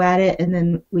 and go at it. And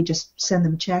then we just send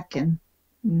them a check, and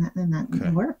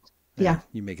that worked. Yeah.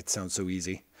 You make it sound so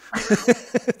easy.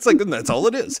 It's like, that's all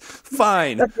it is.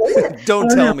 Fine. Don't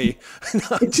tell me.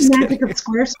 No, it's the magic of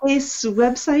Squarespace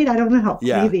website. I don't know.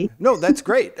 Yeah. Maybe. No, that's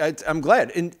great. I'm glad.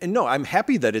 And no, I'm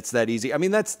happy that it's that easy. I mean,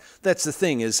 that's the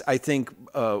thing is, I think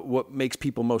what makes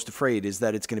people most afraid is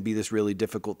that it's going to be this really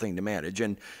difficult thing to manage.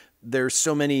 And there's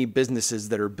so many businesses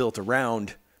that are built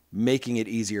around making it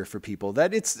easier for people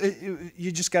that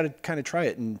you just got to kind of try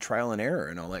it and trial and error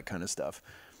and all that kind of stuff.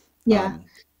 Yeah.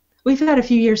 We've had a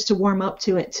few years to warm up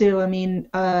to it too. I mean,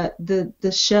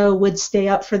 the show would stay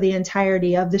up for the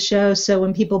entirety of the show. So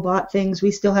when people bought things,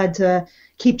 we still had to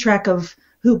keep track of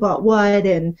who bought what,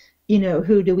 and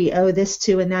who do we owe this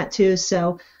to and that to.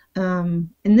 So in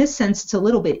this sense, it's a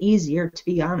little bit easier, to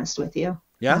be honest with you.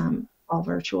 Yeah. All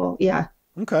virtual. Yeah.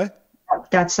 Okay.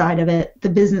 That side of it, the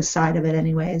business side of it,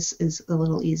 anyways, is a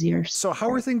little easier. So how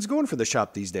are things going for the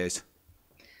shop these days?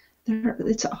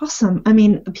 It's awesome. I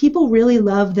mean, people really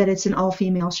love that it's an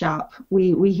all-female shop.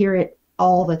 We hear it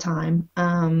all the time,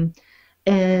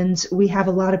 and we have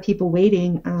a lot of people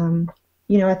waiting.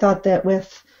 I thought that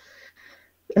with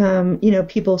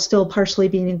people still partially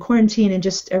being in quarantine and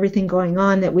just everything going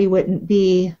on, that we wouldn't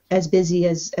be as busy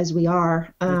as we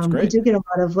are. We do get a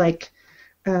lot of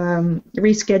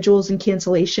reschedules and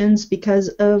cancellations because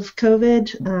of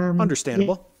COVID.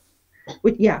 Understandable.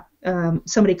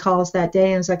 somebody calls that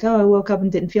day and it's like, oh, I woke up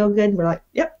and didn't feel good. And we're like,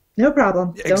 yep, no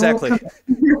problem. Exactly.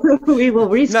 We will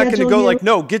reschedule. Not going to go like,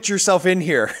 no, get yourself in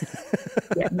here.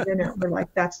 Yeah, no. We're like,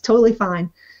 that's totally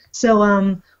fine.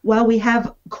 So while we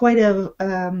have quite a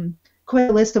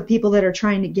list of people that are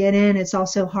trying to get in, it's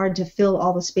also hard to fill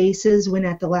all the spaces when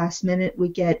at the last minute we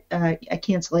get a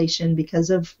cancellation because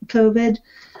of COVID.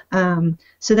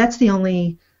 So that's the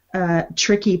only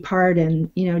tricky part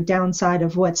and downside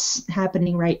of what's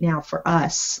happening right now for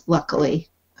us, luckily,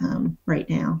 right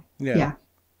now. Yeah.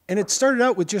 And it started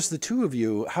out with just the two of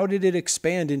you. How did it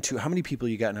expand into how many people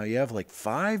you got now? You have like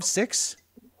 5, 6?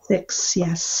 6,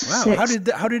 yes. Wow.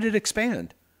 6. How did it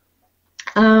expand?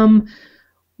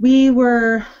 We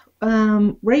were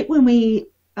right when we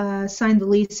signed the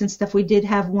lease and stuff. We did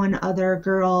have one other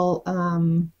girl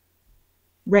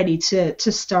ready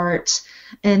to start,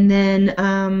 and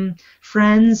then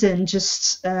friends and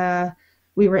just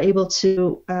we were able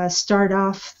to start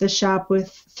off the shop with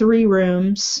 3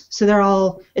 rooms.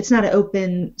 So it's not an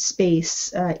open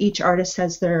space. Each artist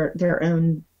has their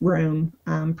own room,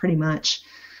 pretty much.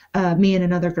 Me and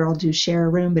another girl do share a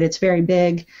room, but it's very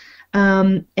big.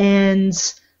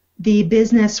 And the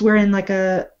business, we're in like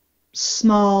a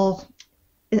small,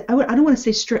 I don't want to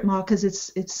say strip mall because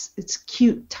it's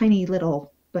cute, tiny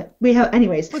little, but we have,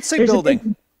 anyways. Let's say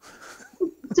building.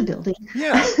 It's a building.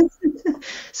 Yeah.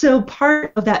 So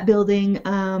part of that building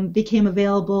became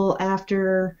available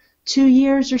after 2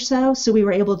 years or so. So we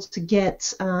were able to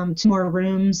get 2 more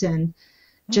rooms and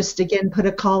just again put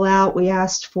a call out. We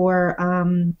asked for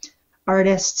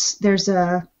artists. There's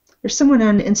someone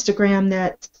on Instagram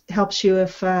that helps you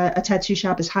if a tattoo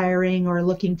shop is hiring or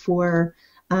looking for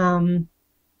a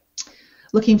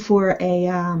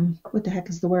what the heck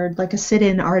is the word, like a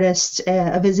sit-in artist,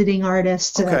 a visiting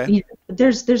artist. Okay.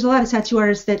 There's a lot of tattoo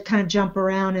artists that kind of jump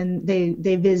around and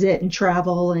they visit and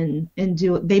travel and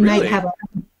do. They Really? might have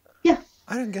yeah.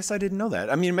 I guess I didn't know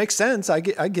that. I mean, it makes sense. I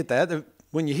get that.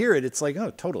 When you hear it, it's like,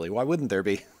 oh, totally. Why wouldn't there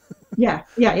be? Yeah.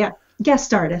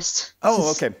 Guest artist. Oh,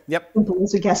 okay. Yep. Simple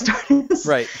as a guest artist.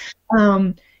 Right.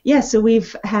 So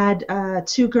we've had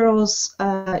 2 girls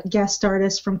guest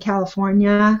artists from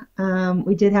California.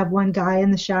 We did have one guy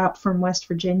in the shop from West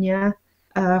Virginia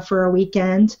for a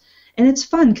weekend. And it's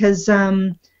fun because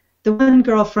the one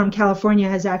girl from California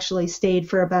has actually stayed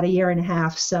for about 1.5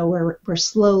 years. So we're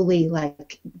slowly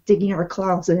like digging our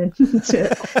claws in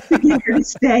to get her to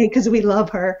stay because we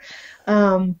love her.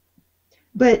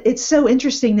 But it's so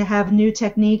interesting to have new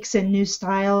techniques and new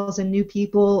styles and new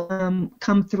people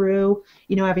come through.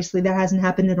 Obviously that hasn't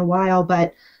happened in a while,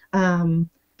 but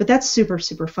that's super,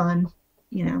 super fun,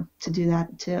 to do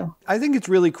that too. I think it's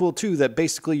really cool too that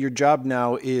basically your job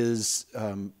now is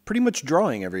pretty much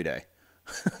drawing every day.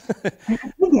 I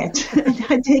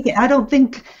take it. I don't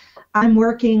think I'm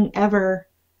working ever.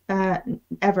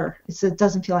 It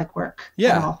doesn't feel like work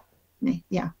at all.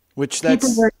 Yeah. Which that's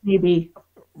paperwork maybe.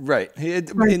 Right.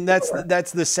 And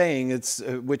that's the saying, it's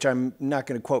which I'm not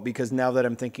going to quote because now that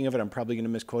I'm thinking of it, I'm probably going to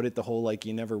misquote it. The whole, like,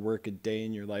 you never work a day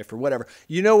in your life or whatever.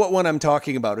 You know what one I'm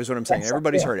talking about is what I'm saying.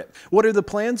 Everybody's heard it. What are the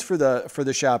plans for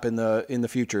the shop in the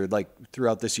future, like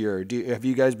throughout this year? Have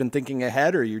you guys been thinking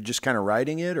ahead or you're just kind of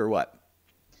riding it or what?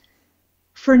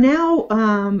 For now,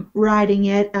 riding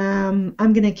it. I'm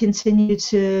going to continue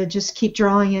to just keep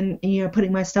drawing and,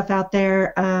 putting my stuff out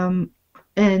there.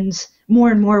 And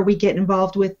more we get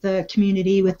involved with the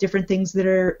community with different things that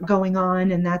are going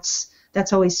on, and that's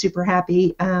always super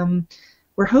happy.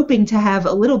 We're hoping to have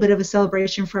a little bit of a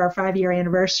celebration for our 5-year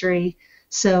anniversary,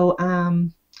 so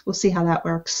we'll see how that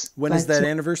works. When is that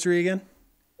anniversary again?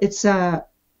 It's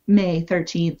May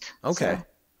 13th. Okay. So.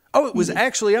 Oh, it was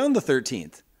actually on the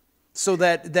 13th. So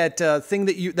that thing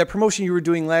that promotion you were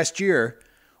doing last year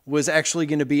was actually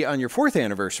going to be on your 4th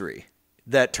anniversary.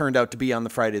 That turned out to be on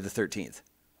the Friday the 13th.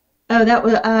 Oh, that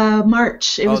was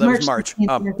March. It was March.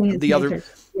 The other.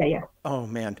 Yeah. Oh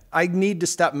man, I need to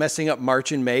stop messing up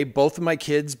March and May. Both of my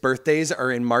kids' birthdays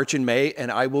are in March and May, and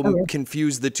I will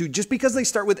confuse the two just because they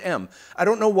start with M. I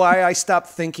don't know why I stopped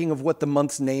thinking of what the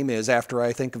month's name is after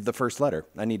I think of the first letter.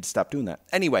 I need to stop doing that.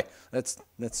 Anyway, that's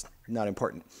not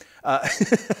important.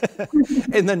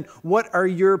 And then what are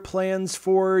your plans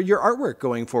for your artwork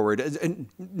going forward? And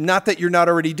not that you're not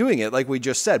already doing it, like we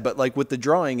just said, but like with the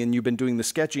drawing and you've been doing the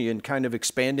sketchy and kind of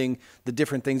expanding the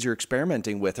different things you're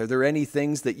experimenting with. Are there any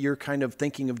things that you're kind of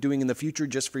thinking of doing in the future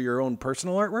just for your own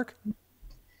personal artwork?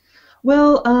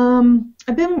 Well,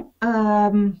 I've been,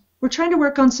 we're trying to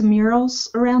work on some murals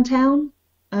around town.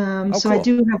 So cool. I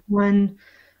do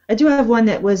have one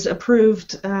that was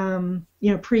approved,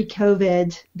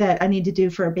 pre-COVID that I need to do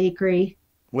for a bakery.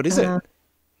 What is it?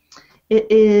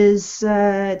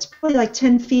 It's probably like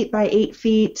 10 feet by 8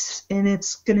 feet, and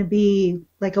it's going to be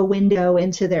like a window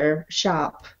into their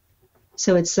shop.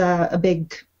 So it's a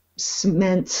big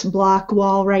cement block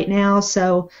wall right now,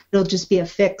 so it'll just be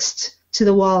affixed to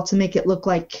the wall to make it look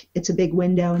like it's a big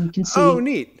window, and you can see. Oh,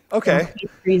 neat. Okay.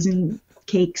 Pastries and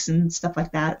cakes and stuff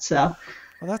like that. So.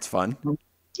 Well, that's fun.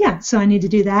 Yeah, so I need to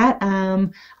do that.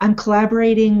 I'm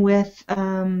collaborating with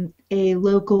a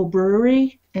local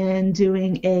brewery and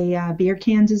doing a beer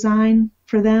can design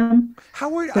for them.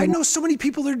 I know so many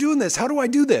people that are doing this. How do I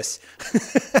do this?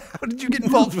 How did you get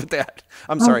involved with that?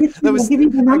 I'm sorry.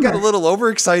 I got a little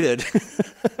overexcited.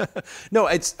 No,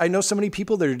 I know so many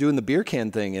people that are doing the beer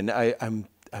can thing, and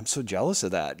I'm so jealous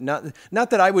of that. Not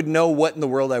that I would know what in the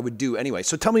world I would do anyway.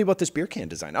 So tell me about this beer can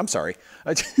design. I'm sorry.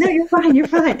 No, you're fine. You're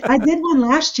fine. I did one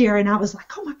last year, and I was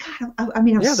like, oh my God. I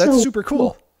mean, yeah, that's super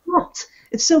cool.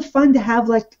 It's so fun to have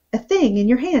like a thing in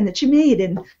your hand that you made,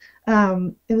 and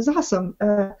it was awesome.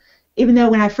 Even though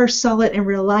when I first saw it in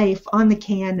real life on the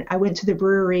can, I went to the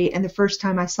brewery, and the first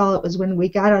time I saw it was when we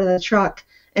got out of the truck.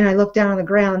 And I looked down on the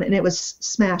ground, and it was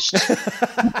smashed.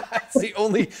 It's the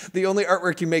only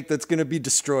artwork you make that's going to be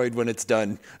destroyed when it's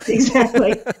done.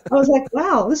 Exactly. I was like,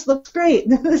 wow, this looks great.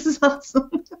 This is awesome.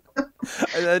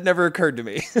 That never occurred to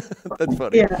me. That's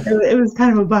funny. Yeah, it was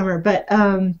kind of a bummer. But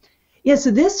yeah,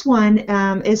 so this one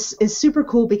is super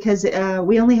cool because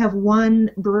we only have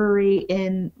one brewery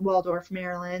in Waldorf,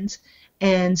 Maryland.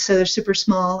 And so they're super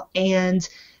small. And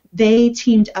they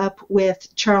teamed up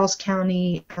with Charles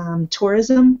County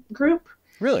Tourism Group.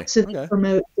 Really? So they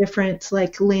promote different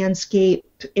like landscape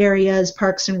areas,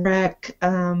 parks and rec.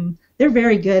 They're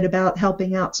very good about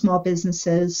helping out small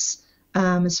businesses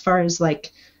as far as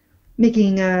like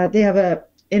making. They have a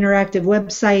interactive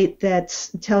website that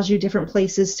tells you different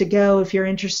places to go if you're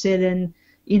interested in,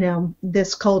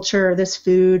 this culture, or this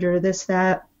food, or this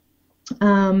that.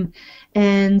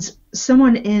 And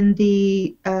someone in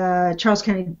the Charles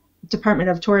County Department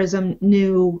of Tourism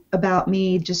knew about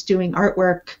me just doing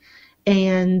artwork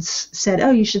and said,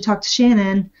 oh, you should talk to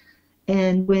Shannon.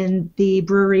 And when the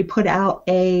brewery put out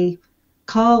a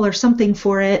call or something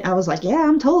for it, I was like, yeah,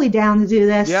 I'm totally down to do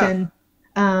this. Yeah.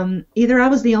 And either I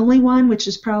was the only one, which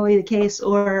is probably the case,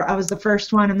 or I was the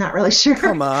first one. I'm not really sure.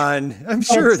 Come on. I'm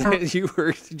sure that you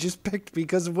were just picked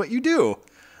because of what you do.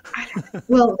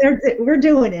 Well, we're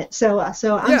doing it. So I'm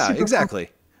yeah, exactly.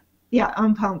 Pumped. Yeah,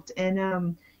 I'm pumped.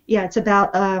 And yeah, it's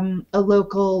about a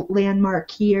local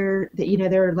landmark here that,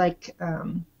 they're like,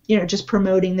 just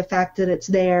promoting the fact that it's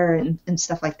there and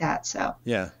stuff like that. So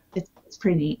yeah, it's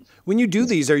pretty neat. When you do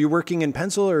these, are you working in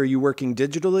pencil or are you working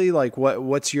digitally? Like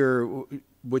which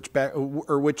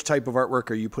type of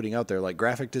artwork are you putting out there? Like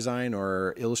graphic design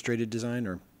or illustrated design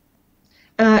or?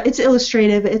 It's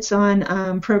illustrative. It's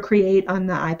on Procreate on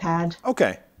the iPad.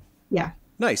 Okay. Yeah.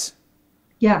 Nice.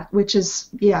 Yeah, which is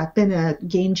been a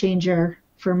game changer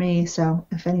for me. So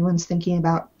if anyone's thinking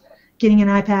about getting an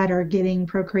iPad or getting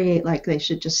Procreate, like they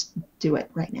should just do it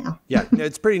right now. Yeah,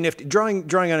 it's pretty nifty. Drawing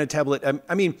on a tablet.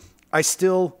 I mean, I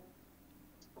still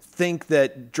think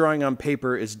that drawing on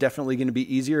paper is definitely going to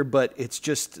be easier, but it's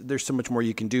just there's so much more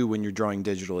you can do when you're drawing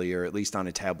digitally or at least on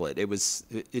a tablet.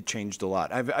 It changed a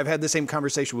lot. I've had the same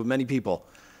conversation with many people.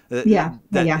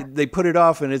 They put it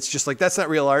off and it's just like that's not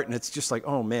real art, and it's just like,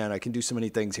 oh man, I can do so many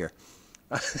things here.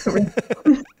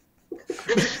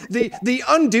 The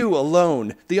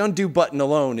undo button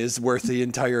alone is worth the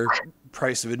entire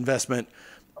price of investment.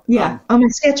 Yeah, on my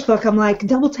sketchbook, I'm like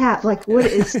double tap, like what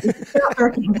is it's not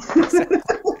working.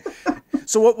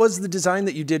 So what was the design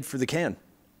that you did for the can?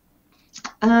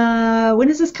 When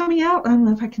is this coming out? I don't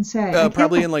know if I can say.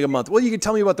 Probably in like a month. Well, you could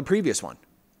tell me about the previous one.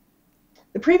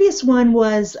 The previous one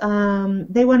was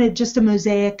they wanted just a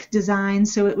mosaic design,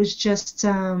 so it was just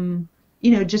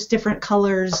just different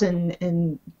colors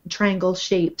and triangle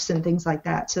shapes and things like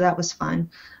that. So that was fun.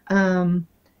 I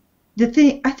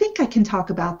think I can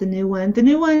talk about the new one. The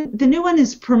new one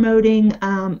is promoting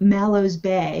Mallows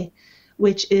Bay,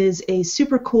 which is a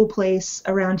super cool place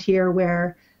around here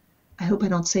where, I hope I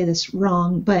don't say this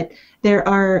wrong, but there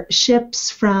are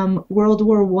ships from World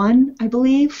War I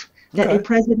believe, that a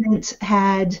president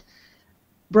had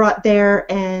brought there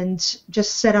and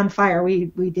just set on fire. We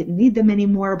didn't need them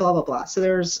anymore, blah, blah, blah. So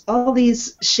there's all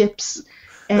these ships.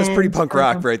 That's pretty punk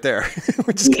rock right there.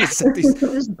 We're just gonna set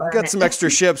these. Got some extra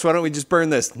ships. Why don't we just burn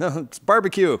this? No, it's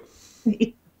barbecue.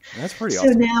 That's pretty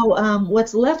awesome. So now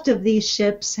what's left of these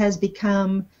ships has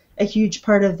become a huge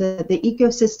part of the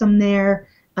ecosystem there.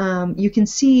 You can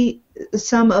see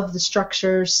some of the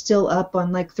structures still up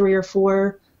on like 3 or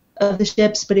 4 of the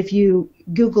ships, but if you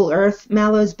Google Earth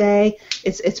Mallows Bay,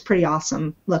 it's pretty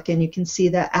awesome looking. You can see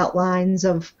the outlines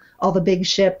of all the big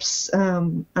ships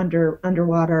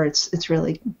underwater. It's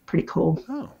really pretty cool.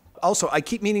 Oh. Also, I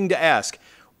keep meaning to ask,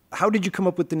 how did you come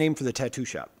up with the name for the tattoo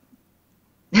shop?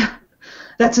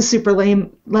 That's a super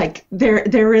lame, like there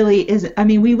really is. I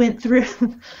mean, we went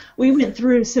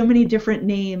through so many different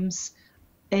names,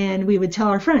 and we would tell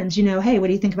our friends, hey, what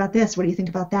do you think about this? What do you think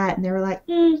about that? And they were like,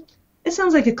 it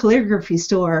sounds like a calligraphy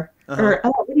store. Or,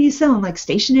 oh, what are you selling, like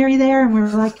stationery there? And we were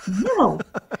like, no.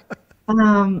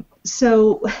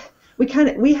 So we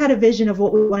had a vision of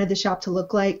what we wanted the shop to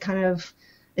look like, kind of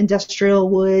industrial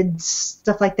woods,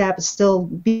 stuff like that, but still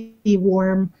be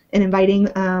warm and inviting.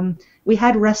 We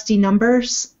had rusty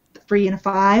numbers, 3 and a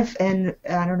 5, and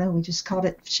I don't know, we just called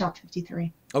it Shop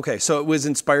 53. Okay, so it was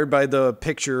inspired by the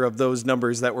picture of those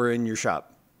numbers that were in your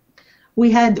shop.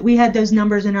 We had those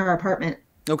numbers in our apartment.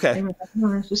 Okay. They were like,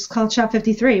 no, it's just called Shop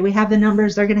 53. We have the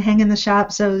numbers, they're going to hang in the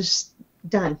shop, so it's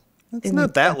done. It's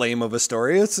not that lame of a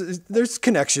story. There's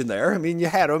connection there. I mean, you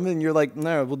had them, and you're like,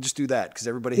 no, we'll just do that because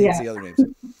everybody hates the other names.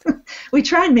 We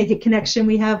try and make a connection.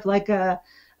 We have like a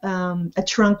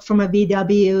trunk from a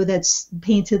VW that's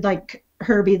painted like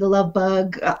Herbie the Love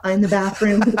Bug in the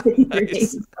bathroom.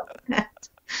 Nice.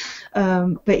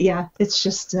 But yeah, it's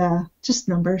just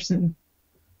numbers and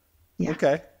yeah.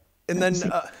 Okay, and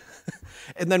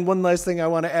then one last thing I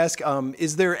want to ask: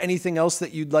 is there anything else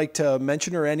that you'd like to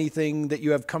mention, or anything that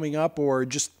you have coming up, or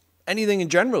just anything in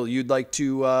general you'd like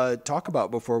to talk about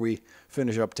before we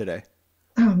finish up today?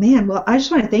 Oh man, well, I just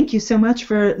want to thank you so much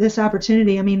for this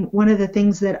opportunity. I mean, one of the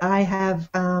things that I have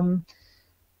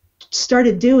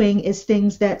started doing is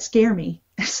things that scare me.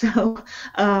 So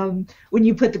when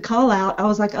you put the call out, I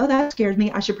was like, oh, that scares me.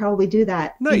 I should probably do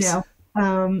that. Nice.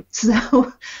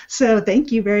 So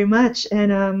thank you very much.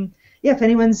 And yeah, if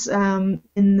anyone's in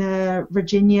the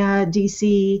Virginia,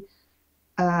 DC,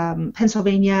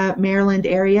 Pennsylvania, Maryland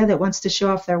area that wants to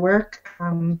show off their work,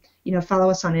 follow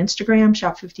us on Instagram,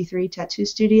 Shop 53 Tattoo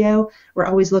Studio. We're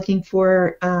always looking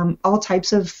for all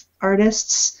types of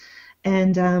artists,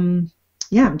 and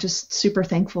I'm just super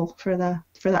thankful for the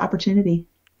opportunity.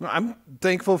 I'm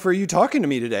thankful for you talking to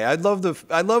me today. I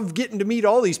love getting to meet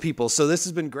all these people, so this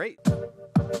has been great.